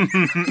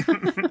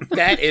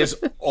 That is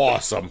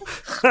awesome.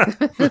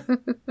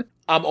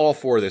 I'm all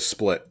for this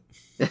split.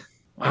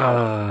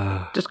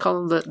 Just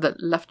call them the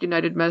left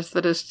United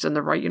Methodists and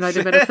the right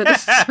United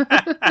Methodists.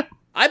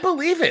 I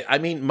believe it. I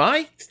mean,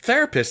 my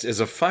therapist is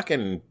a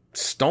fucking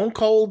stone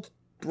cold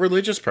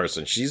religious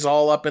person. She's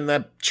all up in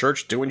that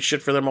church doing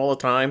shit for them all the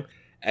time.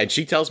 And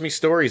she tells me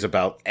stories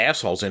about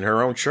assholes in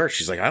her own church.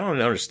 She's like, I don't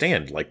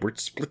understand. Like, we're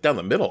split down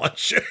the middle on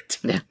shit.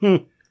 Yeah.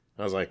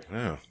 I was like,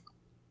 oh.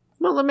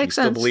 Well, that makes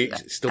sense.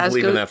 Still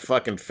believe in that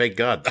fucking fake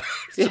God.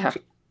 Yeah.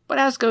 But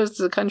as goes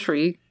the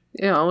country,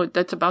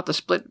 that's about the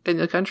split in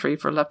the country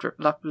for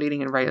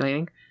left-leaning and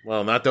right-leaning.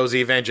 Well, not those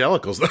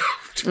evangelicals,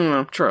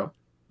 though. True.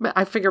 But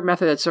I figure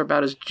Methodists are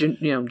about as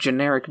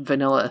generic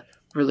vanilla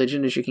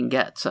religion as you can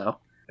get, so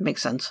it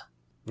makes sense.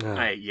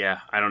 I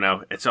don't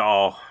know. It's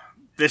all...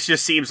 This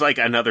just seems like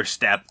another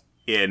step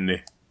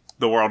in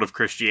the world of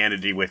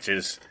Christianity, which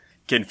is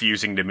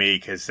confusing to me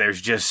because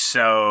there's just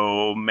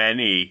so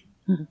many...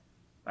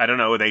 I don't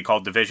know what they call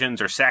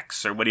divisions or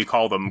sects or what do you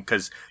call them?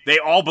 Because they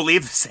all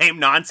believe the same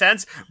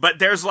nonsense, but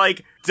there's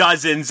like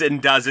dozens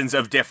and dozens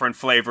of different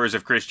flavors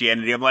of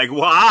Christianity. I'm like,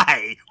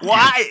 why?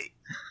 Why?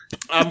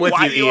 I'm with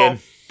why you, are Ian. all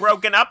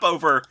broken up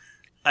over?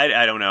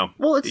 I don't know.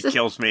 Well, it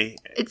kills me.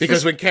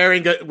 Because when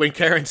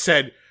Karen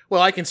said,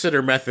 well, I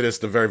consider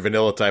Methodist a very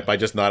vanilla type, I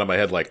just nodded my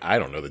head like, I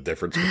don't know the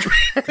difference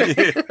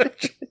between...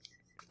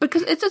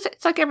 Because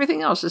it's like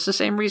everything else. It's the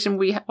same reason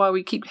why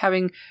we keep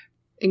having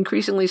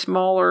increasingly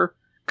smaller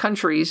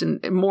countries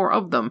and more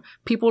of them.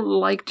 People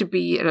like to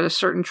be at a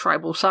certain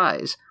tribal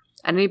size,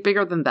 and any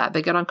bigger than that,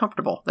 they get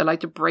uncomfortable. They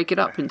like to break it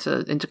up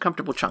into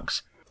comfortable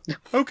chunks.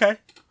 Okay,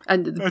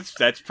 and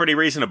that's pretty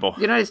reasonable.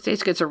 The United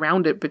States gets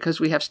around it because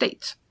we have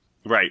states,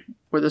 right?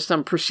 Where there's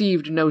some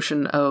perceived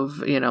notion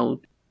of I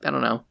don't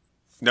know,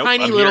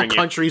 tiny little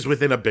countries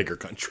within a bigger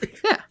country.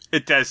 Yeah,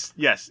 it does.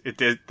 Yes, it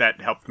did.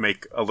 That helped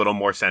make a little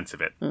more sense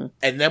of it.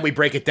 And then we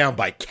break it down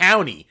by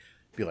county.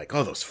 Be like,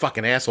 oh, those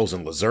fucking assholes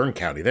in Luzerne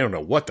County, they don't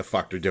know what the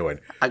fuck they're doing.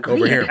 Agreed.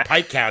 Over here in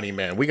Pike County,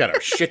 man, we got our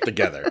shit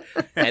together.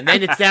 And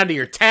then it's down to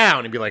your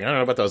town and be like, I don't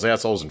know about those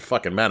assholes in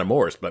fucking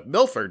Matamoros, but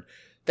Milford,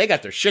 they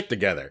got their shit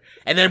together.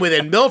 And then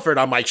within Milford,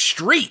 on my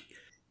street,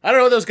 I don't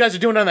know what those guys are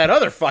doing on that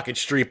other fucking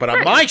street, but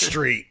on my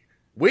street,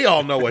 we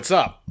all know what's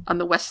up. On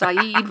the west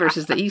side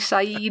versus the east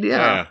side.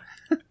 Yeah.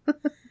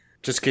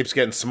 Just keeps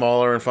getting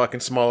smaller and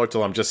fucking smaller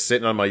till I'm just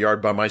sitting on my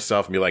yard by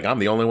myself and be like, I'm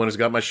the only one who's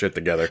got my shit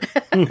together.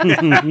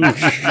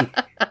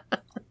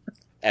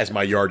 As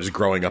my yard is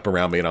growing up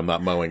around me and I'm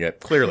not mowing it,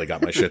 clearly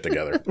got my shit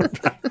together.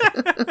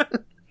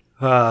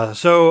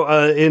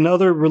 So in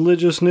other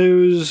religious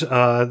news,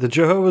 the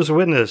Jehovah's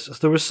Witness,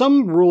 there was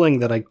some ruling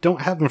that I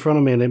don't have in front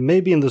of me, and it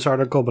may be in this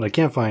article, but I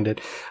can't find it.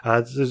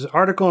 There's an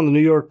article in the New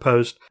York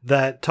Post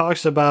that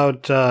talks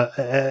about,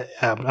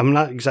 I'm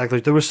not exactly,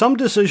 there was some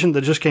decision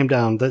that just came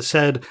down that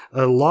said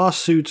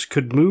lawsuits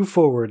could move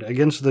forward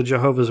against the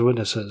Jehovah's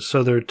Witnesses.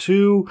 So there are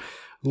two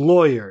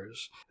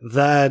lawyers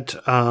that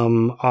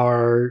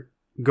are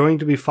going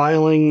to be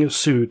filing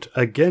suit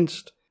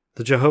against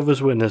the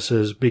Jehovah's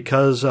Witnesses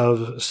because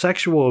of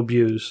sexual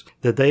abuse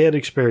that they had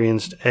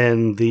experienced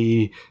and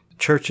the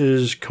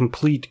church's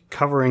complete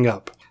covering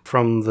up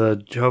from the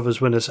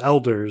Jehovah's Witness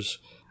elders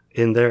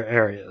in their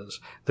areas.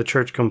 The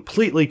church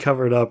completely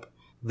covered up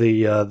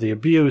the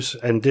abuse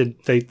and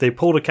they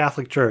pulled a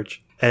Catholic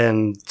church,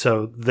 and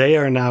so they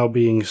are now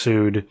being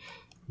sued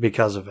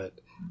because of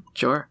it.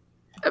 Sure.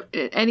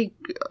 Any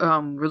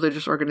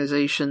religious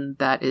organization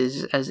that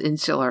is as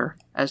insular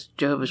as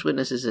Jehovah's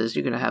Witnesses is,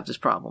 you're going to have this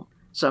problem.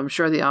 So I'm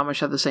sure the Amish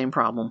have the same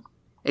problem,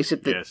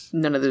 except that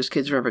none of those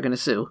kids are ever going to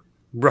sue.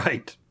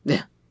 Right.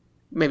 Yeah.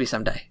 Maybe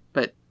someday.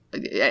 But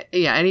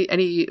yeah,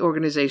 any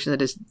organization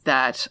that is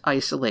that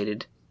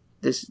isolated,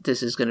 this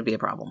is going to be a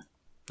problem.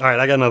 All right,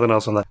 I got nothing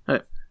else on that. All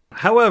right.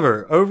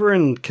 However, over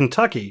in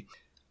Kentucky,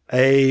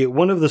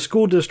 one of the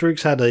school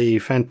districts had a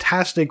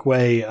fantastic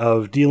way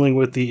of dealing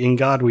with the In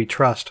God We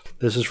Trust.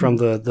 This is from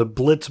the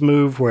Blitz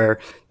move, where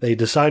they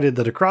decided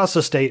that across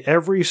the state,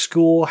 every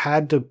school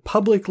had to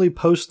publicly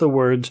post the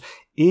words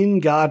In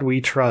God We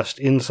Trust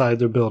inside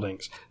their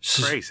buildings.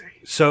 Crazy.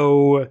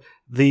 So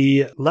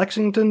the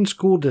Lexington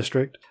School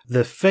District,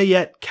 the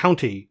Fayette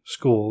County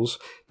schools,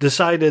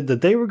 decided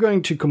that they were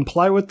going to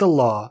comply with the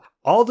law.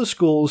 All the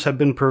schools have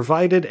been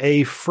provided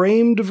a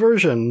framed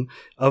version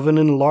of an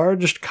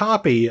enlarged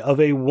copy of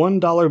a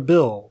 $1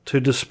 bill to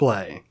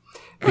display.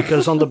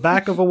 Because on the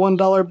back of a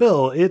 $1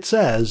 bill, it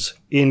says,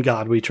 In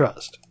God We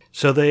Trust.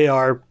 So they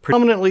are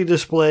prominently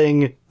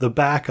displaying the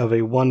back of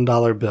a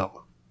 $1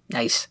 bill.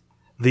 Nice.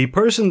 The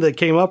person that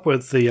came up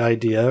with the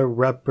idea,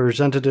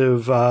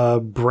 Representative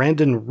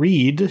Brandon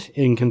Reed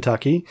in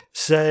Kentucky,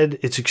 said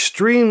it's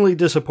extremely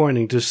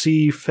disappointing to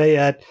see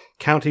Fayette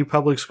County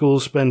Public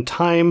Schools spend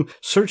time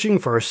searching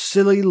for a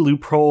silly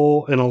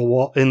loophole in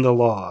the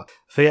law.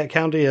 Fayette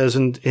County has,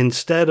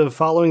 instead of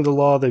following the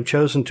law, they've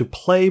chosen to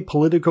play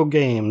political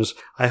games.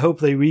 I hope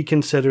they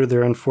reconsider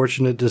their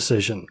unfortunate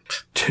decision.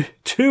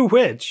 To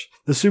which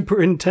the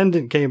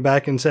superintendent came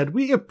back and said,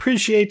 we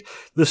appreciate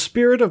the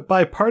spirit of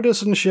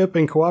bipartisanship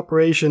and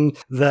cooperation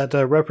that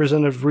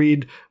Representative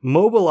Reed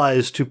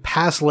mobilized to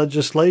pass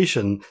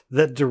legislation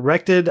that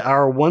directed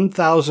our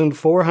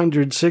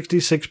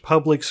 1,466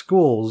 public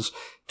schools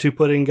to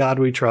put In God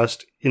We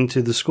Trust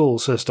into the school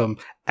system.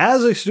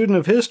 As a student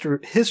of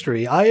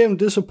history, I am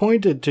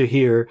disappointed to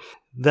hear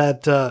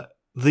that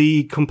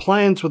the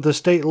compliance with the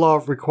state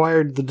law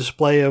required the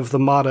display of the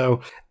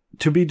motto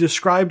to be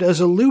described as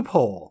a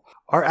loophole.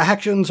 Our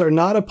actions are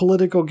not a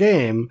political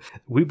game.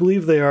 We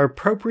believe they are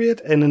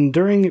appropriate and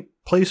enduring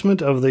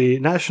placement of the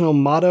national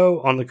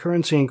motto on the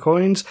currency and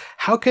coins.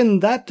 How can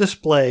that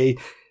display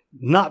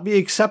not be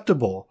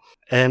acceptable?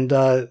 And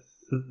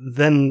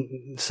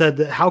then said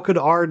that how could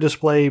our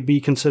display be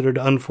considered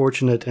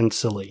unfortunate and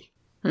silly?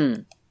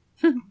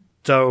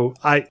 So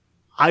I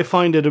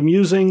find it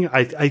amusing.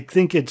 I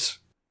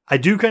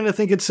do kind of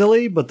think it's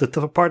silly, but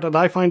the part that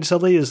I find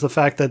silly is the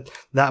fact that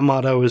that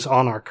motto is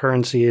on our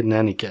currency in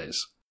any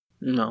case.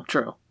 No,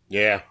 true.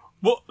 Yeah.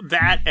 Well,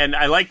 that, and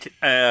I liked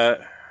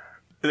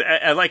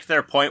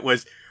their point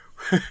was,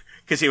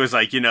 because he was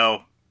like,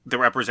 the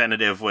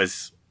representative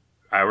was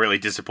really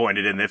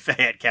disappointed in the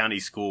Fayette County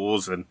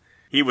schools, and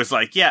he was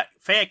like, yeah,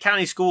 Fayette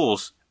County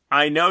schools,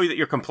 I know that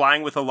you're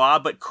complying with the law,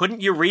 but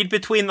couldn't you read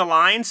between the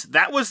lines?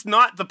 That was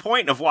not the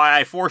point of why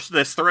I forced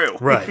this through.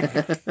 Right.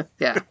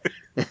 Yeah.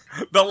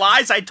 The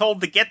lies I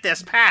told to get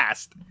this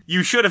passed,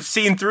 you should have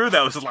seen through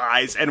those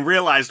lies and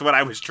realized what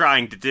I was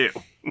trying to do.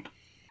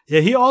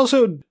 Yeah,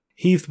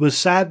 Heath was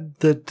sad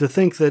to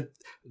think that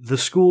the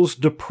schools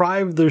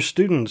deprived their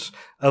students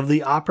of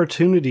the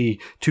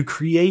opportunity to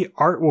create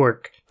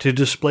artwork to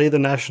display the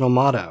national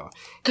motto.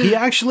 He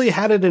actually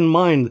had it in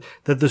mind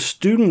that the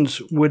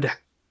students would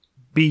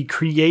be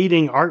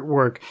creating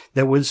artwork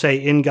that would say,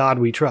 In God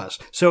We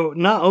Trust. So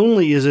not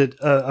only is it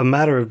a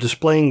matter of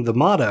displaying the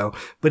motto,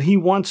 but he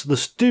wants the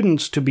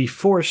students to be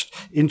forced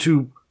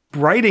into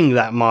writing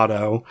that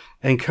motto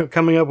and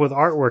coming up with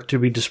artwork to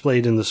be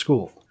displayed in the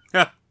school.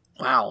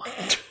 Wow.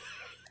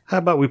 How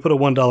about we put a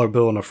 $1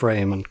 bill in a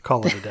frame and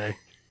call it a day?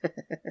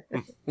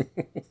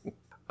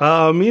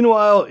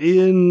 Meanwhile,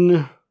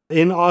 in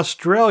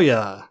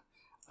Australia,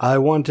 I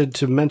wanted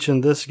to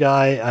mention this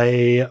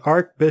guy,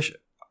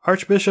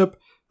 Archbishop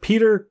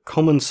Peter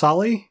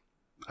Comensali.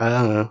 I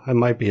don't know, that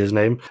might be his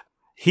name.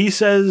 He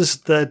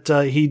says that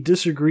he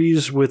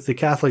disagrees with the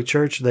Catholic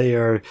Church. They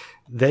are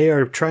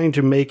trying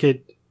to make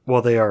it,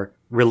 they are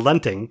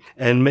relenting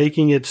and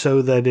making it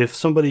so that if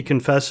somebody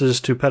confesses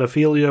to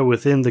pedophilia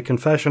within the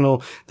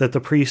confessional, that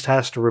the priest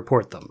has to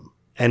report them.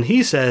 And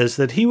he says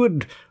that he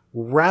would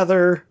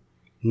rather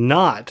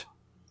not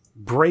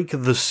break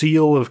the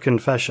seal of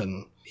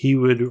confession. He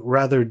would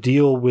rather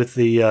deal with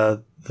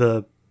the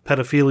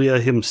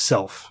pedophilia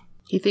himself.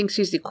 He thinks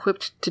he's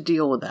equipped to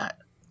deal with that.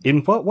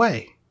 In what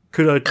way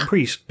could a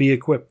priest be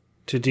equipped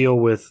to deal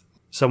with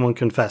someone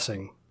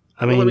confessing?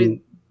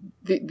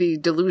 The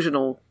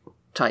delusional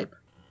type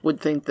would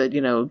think that,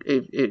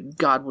 if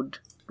God would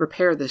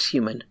repair this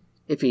human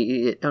if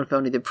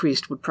only the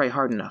priest would pray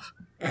hard enough.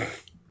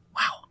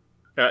 Wow.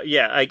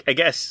 I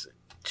guess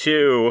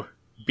to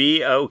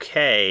be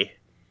okay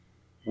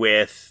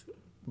with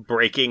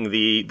breaking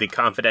the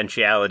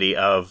confidentiality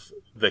of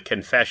the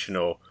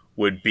confessional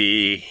would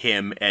be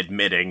him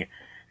admitting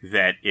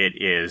that it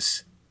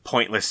is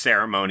pointless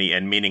ceremony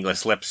and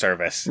meaningless lip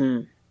service.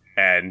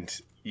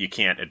 And you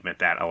can't admit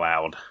that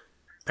aloud.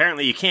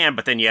 Apparently you can,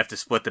 but then you have to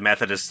split the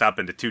Methodists up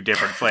into two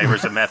different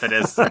flavors of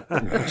Methodists.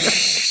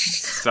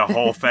 It's a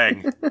whole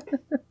thing.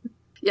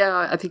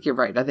 Yeah, I think you're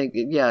right. I think,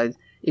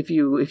 if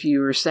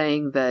you were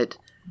saying that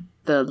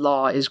the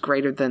law is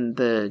greater than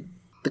the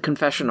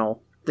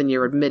confessional, then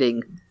you're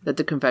admitting that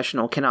the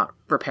confessional cannot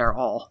repair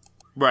all.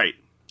 Right.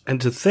 And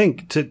to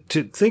think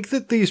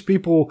that these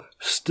people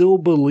still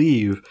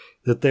believe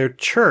that their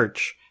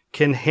church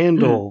can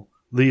handle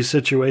these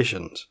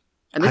situations.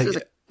 And this is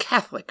a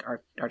Catholic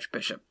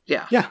archbishop.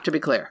 Yeah. To be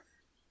clear.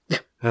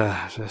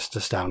 Just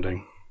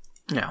astounding.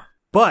 Yeah.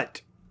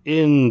 But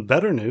in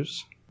better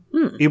news,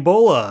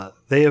 Ebola.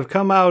 They have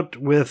come out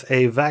with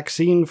a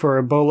vaccine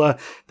for Ebola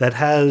that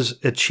has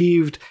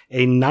achieved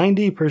a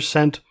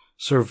 90%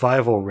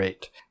 survival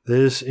rate.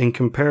 This in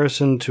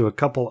comparison to a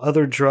couple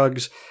other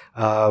drugs.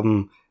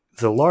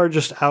 The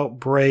largest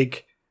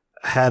outbreak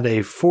had a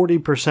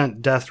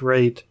 40% death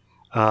rate.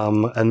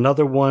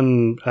 Another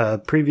one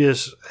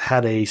previous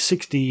had a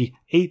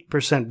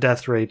 68%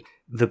 death rate.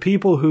 The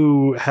people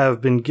who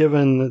have been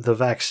given the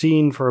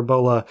vaccine for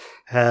Ebola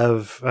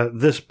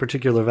this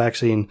particular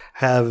vaccine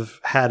have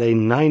had a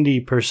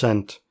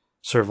 90%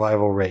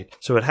 survival rate.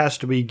 So it has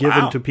to be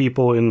given to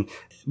people in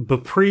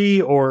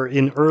pre or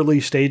in early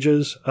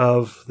stages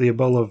of the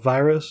Ebola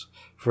virus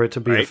for it to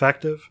be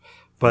effective.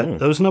 But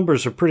those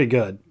numbers are pretty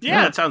good.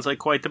 Yeah, it sounds like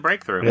quite the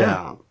breakthrough.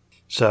 Yeah.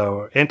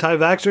 So,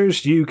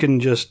 anti-vaxxers, you can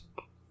just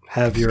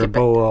have your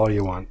Ebola all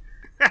you want.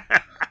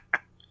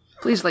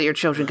 Please let your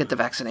children get the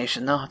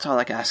vaccination, though. That's all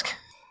I can ask.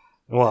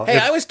 Well, Hey,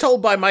 I was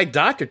told by my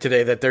doctor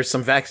today that there's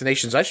some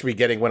vaccinations I should be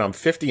getting when I'm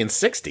 50 and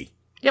 60.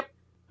 Yep.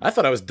 I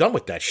thought I was done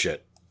with that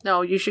shit.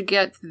 No, you should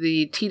get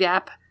the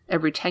Tdap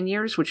every 10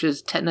 years, which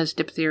is tetanus,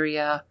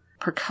 diphtheria,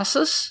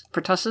 pertussis,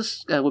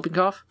 whooping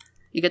cough.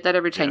 You get that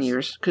every 10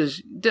 years,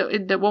 because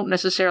that won't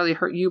necessarily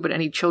hurt you, but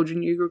any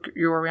children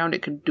you're around,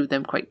 it can do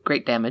them quite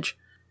great damage.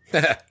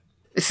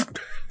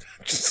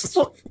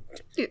 Well,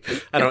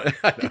 I don't.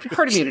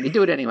 herd immunity,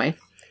 do it anyway.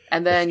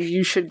 And then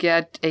you should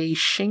get a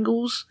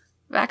shingles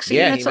vaccine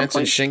Yeah, at he some mentioned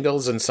point.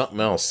 shingles and something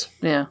else.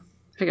 Yeah.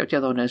 I forget what the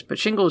other one is, but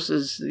shingles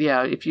is,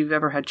 if you've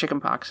ever had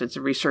chickenpox, it's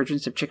a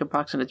resurgence of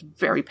chickenpox, and it's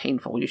very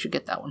painful. You should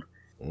get that one.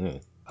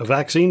 a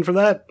vaccine for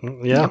that?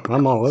 Yeah,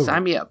 I'm all over.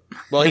 Sign me up.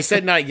 Well, he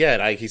said not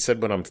yet. He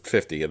said when I'm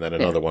 50, and then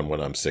another one when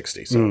I'm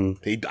 60. So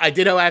I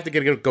did have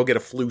to go get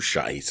a flu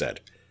shot. He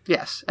said.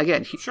 Yes.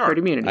 Again, herd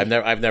immunity.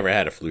 I've never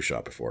had a flu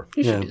shot before.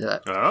 You should do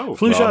that. Oh.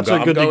 Flu shots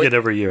are good to get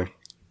every year.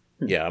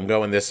 Yeah, I'm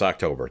going this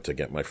October to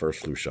get my first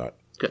flu shot.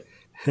 Good.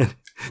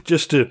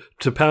 Just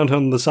to pound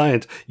home the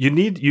science, you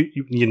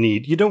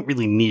don't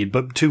really need,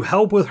 but to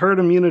help with herd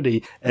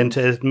immunity and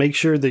to make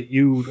sure that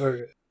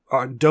you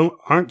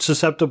aren't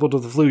susceptible to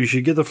the flu, you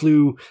should get the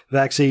flu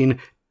vaccine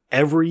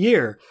every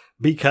year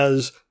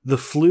because the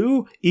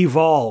flu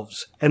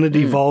evolves and it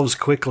evolves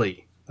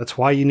quickly. That's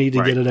why you need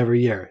to get it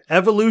every year.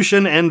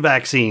 Evolution and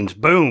vaccines.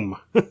 Boom.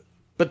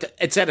 But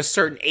it's at a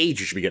certain age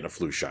you should be getting a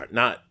flu shot,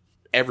 not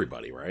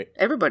everybody, right?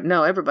 Everybody.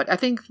 I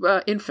think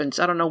infants,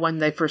 I don't know when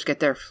they first get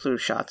their flu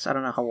shots. I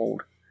don't know how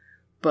old.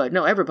 But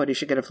no, everybody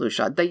should get a flu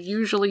shot. They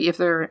usually, if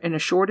they're in a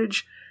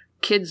shortage,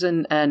 kids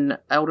and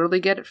elderly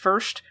get it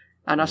first,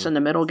 and us in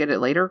the middle get it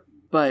later.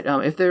 But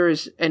if there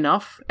is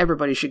enough,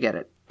 everybody should get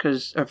it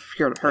because of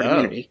herd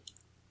immunity.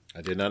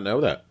 I did not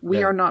know that.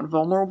 We are not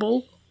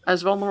vulnerable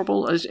as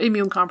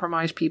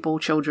immune-compromised people,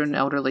 children,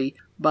 elderly,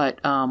 but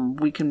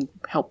we can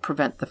help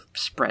prevent the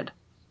spread.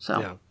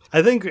 So. Yeah.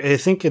 I think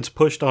it's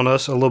pushed on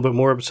us a little bit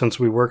more since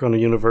we work on a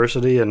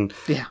university, and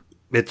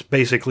it's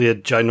basically a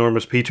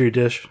ginormous petri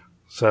dish.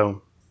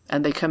 So,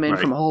 and they come in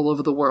from all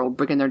over the world,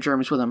 bringing their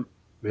germs with them.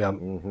 Yeah.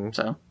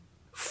 So,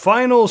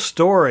 final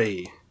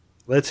story.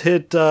 Let's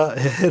hit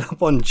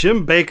up on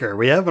Jim Bakker.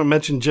 We haven't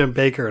mentioned Jim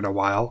Bakker in a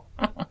while.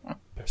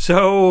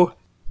 So,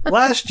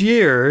 last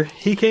year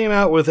he came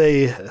out with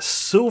a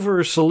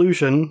silver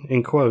solution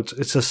in quotes.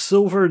 It's a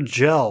silver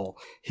gel.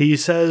 He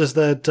says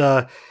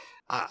that.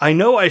 I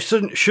know I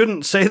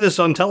shouldn't say this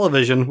on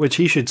television, which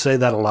he should say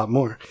that a lot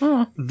more.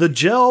 The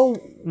gel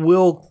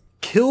will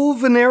kill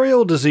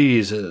venereal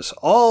diseases,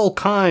 all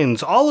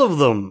kinds, all of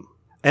them.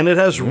 And it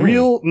has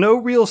no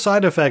real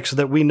side effects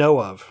that we know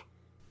of.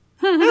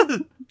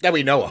 That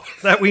we know of.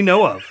 That we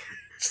know of.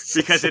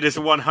 Because it is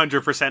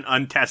 100%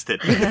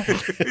 untested,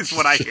 is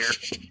what I hear.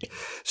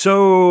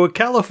 So,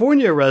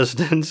 California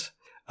residents,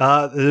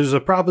 there's a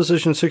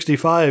Proposition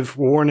 65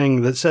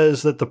 warning that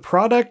says that the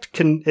product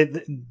can...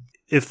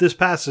 If this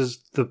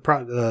passes the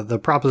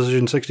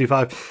Proposition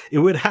 65, it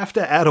would have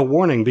to add a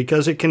warning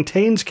because it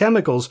contains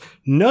chemicals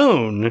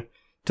known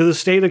to the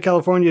state of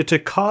California to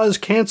cause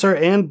cancer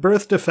and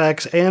birth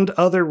defects and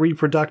other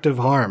reproductive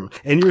harm.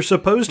 And you're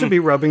supposed to be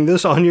rubbing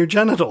this on your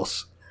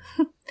genitals.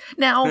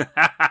 Now,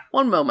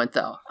 one moment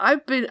though. I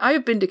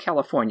have been to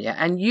California,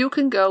 and you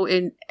can go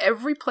in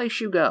every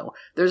place you go.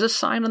 There's a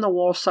sign on the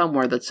wall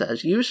somewhere that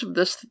says use of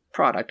this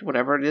product,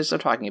 whatever it is they're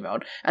talking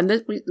about.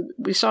 And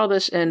we saw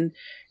this in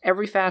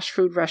every fast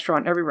food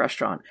restaurant, every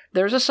restaurant.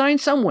 There's a sign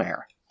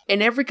somewhere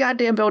in every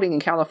goddamn building in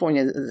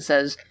California that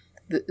says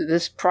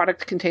this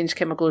product contains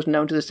chemicals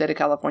known to the state of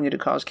California to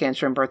cause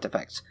cancer and birth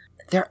defects.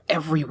 They're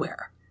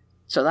everywhere.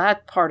 So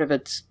that part of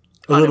it's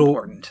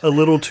unimportant. A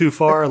little too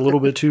far, a little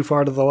bit too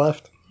far to the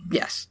left?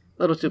 Yes,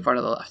 a little too far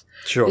to the left.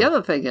 Sure. The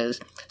other thing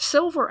is,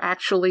 silver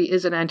actually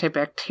is an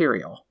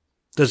antibacterial.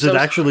 Does it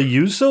actually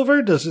use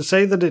silver? Does it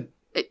say that it...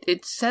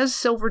 It says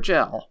silver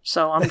gel,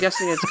 so I'm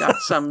guessing it's got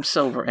some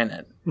silver in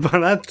it.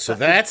 But So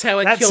that's how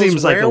it that kills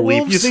seems like a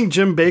werewolves? leap. You think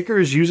Jim Bakker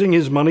is using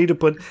his money to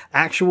put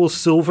actual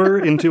silver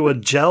into a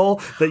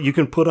gel that you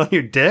can put on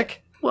your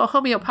dick? Well,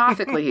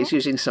 homeopathically, he's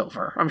using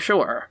silver, I'm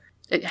sure.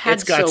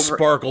 It's got silver.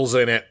 sparkles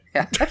in it.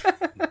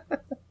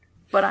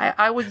 But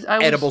I would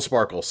Edible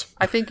sparkles.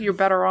 I think you're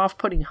better off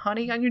putting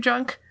honey on your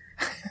junk,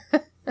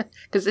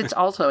 because it's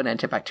also an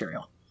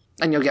antibacterial,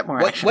 and you'll get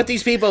more action. What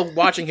these people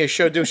watching his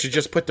show do should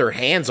just put their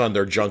hands on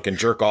their junk and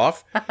jerk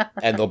off,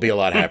 and they'll be a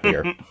lot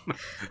happier.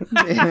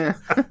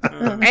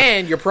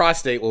 And your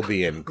prostate will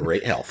be in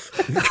great health.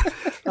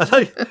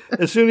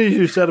 As soon as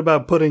you said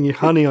about putting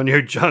honey on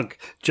your junk,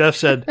 Jeff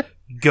said,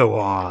 "Go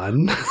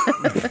on."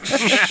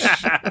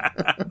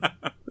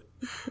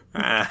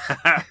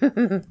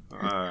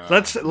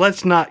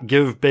 Let's not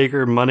give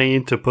Baker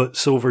money to put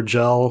silver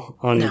gel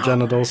on your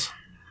genitals.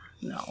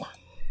 No.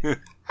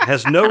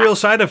 Has no real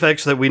side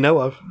effects that we know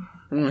of.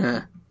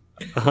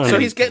 So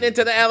he's getting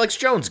into the Alex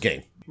Jones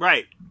game.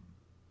 Right.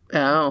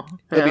 Oh,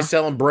 He'll be yeah.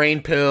 selling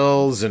brain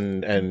pills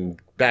and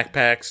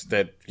backpacks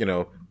that,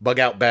 bug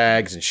out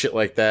bags and shit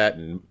like that,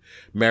 and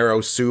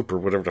marrow soup or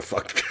whatever the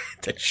fuck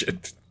that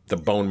shit, the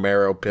bone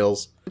marrow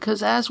pills.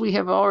 Because as we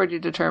have already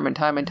determined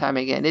time and time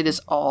again, it is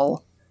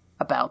all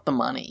about the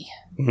money.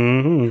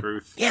 Mm-hmm.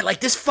 Truth. Yeah, like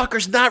this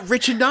fucker's not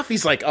rich enough.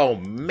 He's like, oh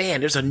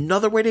man, there's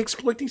another way to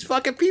exploit these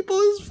fucking people.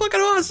 This is fucking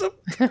awesome.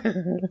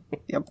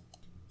 Yep.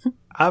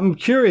 I'm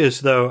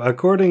curious though.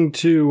 According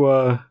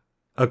to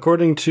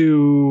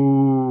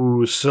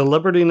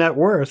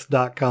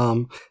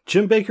CelebrityNetWorth.com,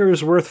 Jim Baker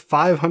is worth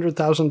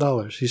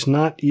 $500,000. He's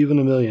not even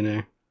a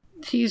millionaire.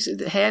 He's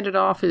handed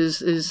off his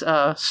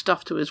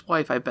stuff to his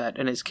wife, I bet,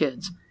 and his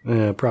kids.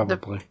 Yeah,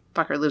 probably.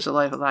 Fucker lives a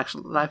life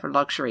of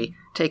luxury,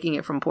 taking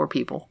it from poor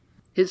people.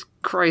 His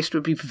Christ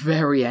would be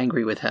very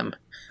angry with him.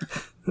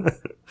 All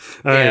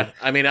Yeah, right.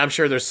 I mean, I'm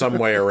sure there's some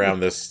way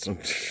around this.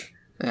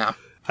 Yeah.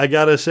 I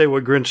gotta say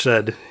what Grinch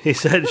said. He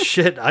said,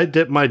 shit, I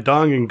dip my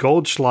dong in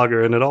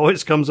Goldschlager and it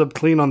always comes up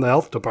clean on the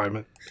health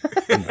department.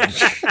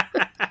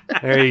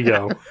 There you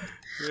go.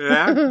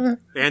 Yeah.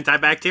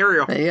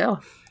 Antibacterial. There you go.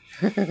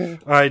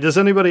 All right, does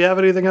anybody have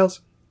anything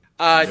else?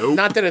 Nope.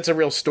 Not that it's a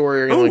real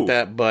story or anything Ooh. like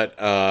that, but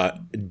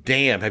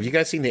damn, have you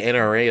guys seen the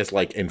NRA is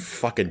like in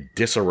fucking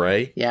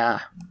disarray?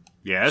 Yeah.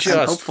 Yes. Just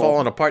hopeful.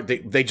 falling apart.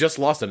 They just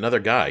lost another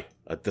guy,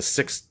 the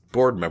sixth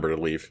board member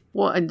to leave.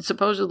 Well, and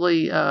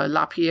supposedly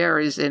LaPierre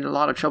is in a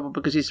lot of trouble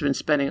because he's been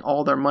spending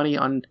all their money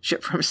on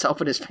shit for himself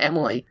and his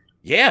family.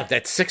 Yeah,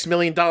 that $6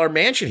 million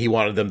mansion he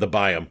wanted them to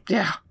buy him.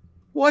 Yeah.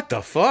 What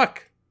the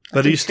fuck?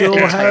 But he still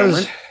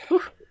has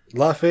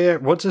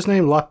Lafayette. What's his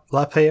name?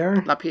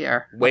 Lapierre?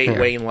 LaPierre.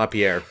 Wayne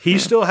LaPierre. He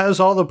still has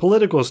all the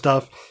political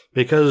stuff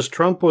because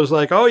Trump was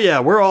like, oh yeah,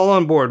 we're all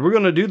on board. We're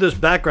going to do this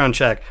background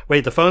check.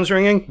 Wait, the phone's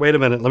ringing? Wait a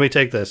minute. Let me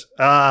take this.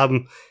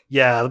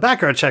 Yeah, the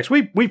background checks.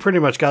 We pretty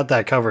much got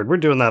that covered. We're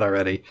doing that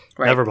already.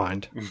 Right. Never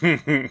mind.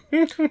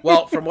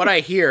 Well, from what I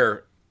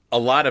hear, a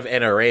lot of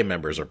NRA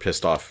members are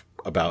pissed off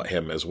about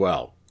him as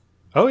well.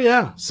 Oh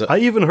yeah. So- I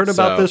even heard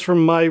about so- this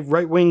from my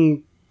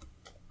right-wing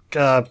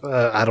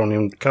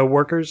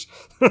co-workers.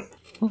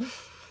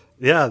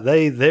 Yeah,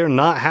 they're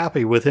not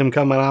happy with him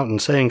coming out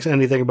and saying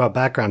anything about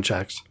background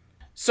checks.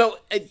 So,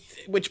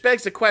 which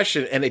begs the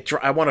question, and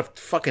I want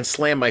to fucking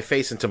slam my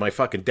face into my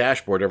fucking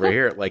dashboard over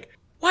here. Like,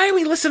 why are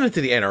we listening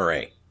to the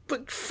NRA?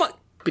 But fuck.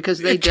 Because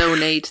they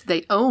donate,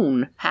 they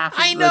own half of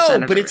I the know,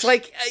 senators. but it's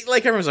like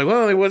everyone's like,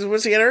 well,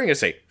 what's the NRA going to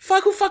say?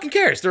 Fuck, who fucking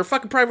cares? They're a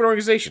fucking private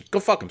organization. Go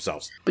fuck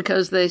themselves.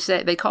 Because they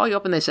call you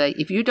up and they say,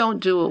 if you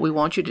don't do what we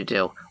want you to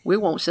do, we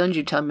won't send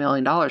you $10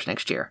 million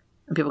next year.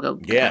 And people go,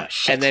 Yeah. oh,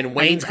 shit. And then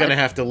Wayne's going to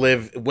have to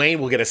Wayne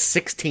will get a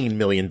 $16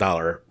 million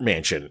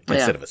mansion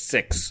instead of a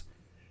 $6.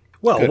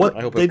 Well, Good. what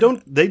I hope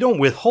they don't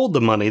withhold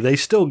the money. They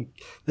still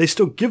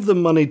give the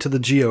money to the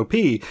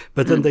GOP,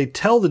 but then they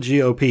tell the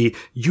GOP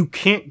you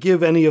can't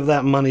give any of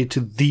that money to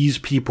these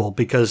people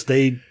because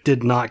they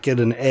did not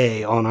get an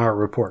A on our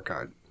report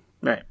card.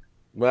 Right.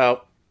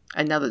 Well,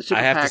 And now that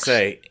super I have PACs, to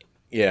say,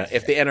 yeah,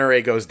 if the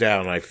NRA goes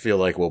down, I feel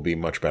like we'll be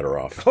much better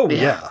off. Oh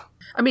Yeah. yeah.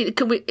 I mean,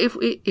 can we if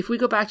we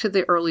go back to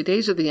the early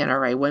days of the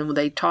NRA when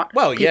they taught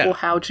Well, people yeah.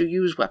 how to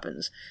use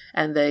weapons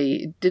and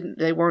they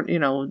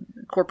weren't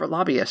corporate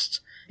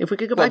lobbyists. If we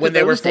could go Well, back when to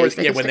they were those days,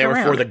 they could when stick they were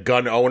for around. the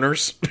gun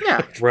owners.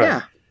 yeah, Right.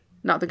 yeah,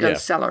 not the gun Yeah.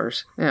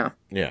 sellers. Yeah,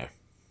 Yeah.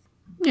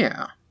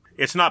 yeah.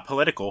 It's not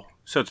political,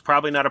 so it's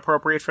probably not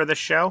appropriate for this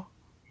show,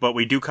 but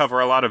we do cover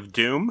a lot of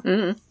Doom.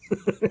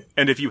 Mm-hmm.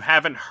 And if you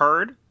haven't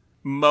heard,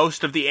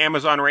 most of the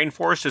Amazon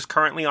rainforest is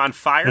currently on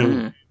fire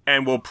Mm-hmm.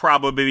 and will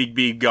probably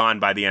be gone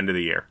by the end of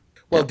the year.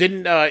 Well,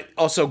 didn't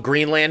also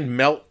Greenland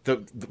melt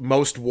the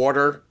most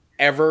water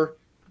ever?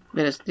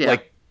 It is, yeah.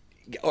 Like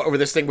over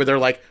this thing where they're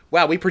like,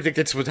 "Wow, we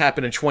predicted this would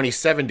happen in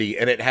 2070,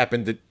 and it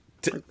happened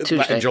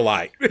Tuesday. in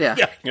July." Yeah.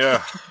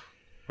 Yeah.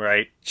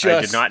 Right. I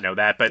Just- did not know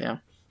that, but Yeah.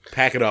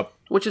 Pack it up.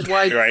 Which is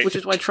why Right.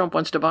 Trump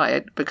wants to buy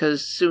it,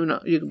 because soon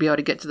you'll be able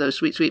to get to those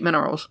sweet, sweet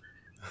minerals.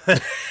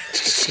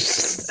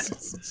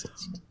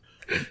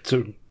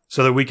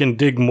 So that we can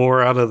dig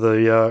more out of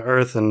the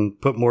earth and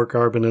put more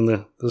carbon in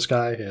the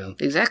sky. Yeah.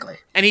 Exactly.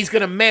 And he's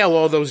gonna mail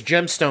all those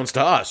gemstones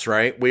to us,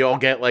 right? We all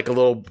get like a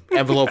little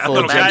envelope full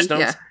of little bag.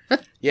 gemstones.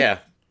 Yeah.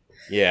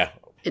 Yeah.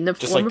 In the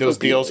Just form like of those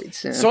deals.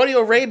 opioids, yeah. Saudi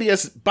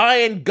Arabia's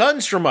buying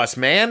guns from us,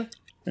 man.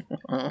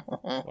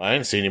 I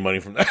didn't see any money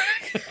from that.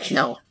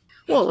 No.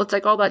 Well, it's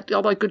like all that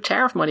good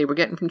tariff money we're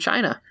getting from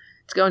China.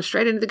 It's going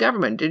straight into the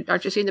government.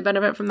 Aren't you seeing the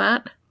benefit from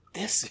that?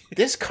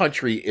 This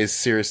country is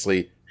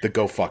seriously the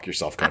go fuck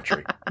yourself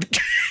country.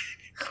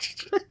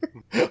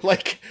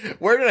 Like,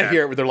 where did I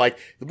hear it where they're like,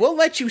 we'll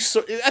let you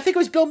soar. I think it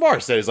was Bill Maher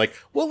said, it's like,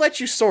 we'll let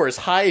you soar as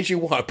high as you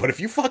want, but if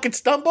you fucking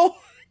stumble,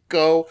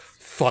 go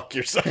fuck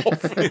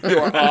yourself.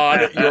 You're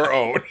on your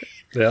own.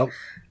 Yep.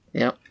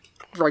 Yep.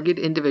 Rugged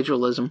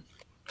individualism.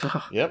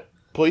 Yep.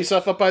 Pull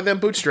yourself up by them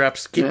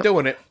bootstraps. Keep Yep.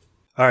 doing it.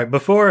 All right.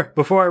 Before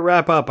I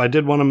wrap up, I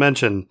did want to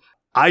mention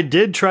I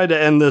did try to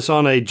end this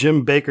on a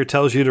Jim Baker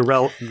tells you to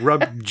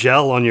rub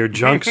gel on your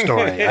junk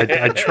story.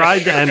 I tried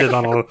to end it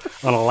on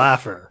a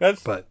laugher.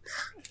 But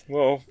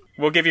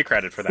we'll give you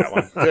credit for that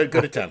one.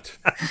 Good attempt.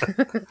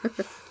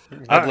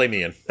 I blame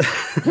Ian.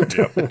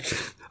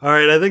 All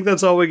right, I think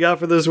that's all we got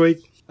for this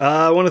week.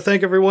 I want to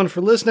thank everyone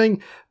for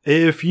listening.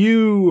 If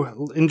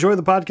you enjoy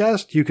the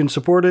podcast, you can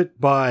support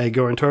it by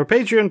going to our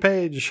Patreon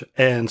page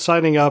and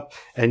signing up,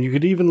 and you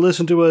could even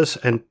listen to us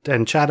and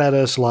chat at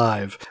us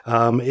live.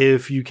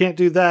 If you can't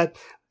do that,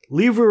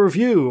 leave a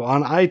review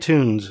on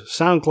iTunes,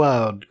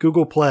 SoundCloud,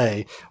 Google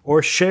Play,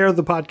 or share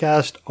the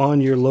podcast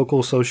on your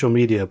local social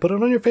media. Put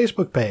it on your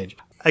Facebook page.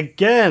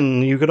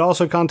 Again, you could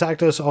also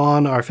contact us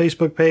on our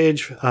Facebook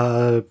page,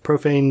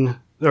 /profanearg,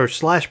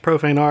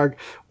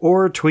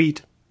 or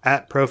tweet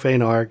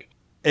 @profanearg.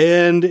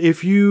 And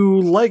if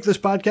you like this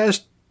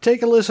podcast,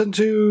 take a listen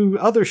to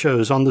other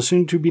shows on the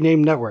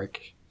soon-to-be-named network.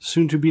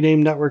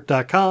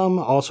 soon-to-be-named-network.com,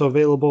 also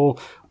available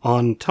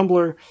on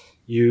Tumblr.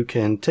 You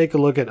can take a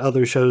look at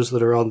other shows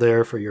that are on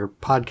there for your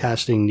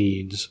podcasting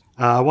needs.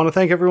 I want to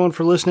thank everyone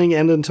for listening,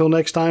 and until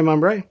next time,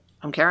 I'm Ray.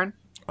 I'm Karen.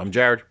 I'm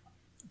Jared.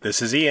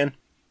 This is Ian.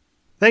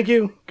 Thank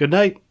you, good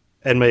night,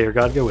 and may your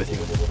God go with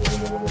you.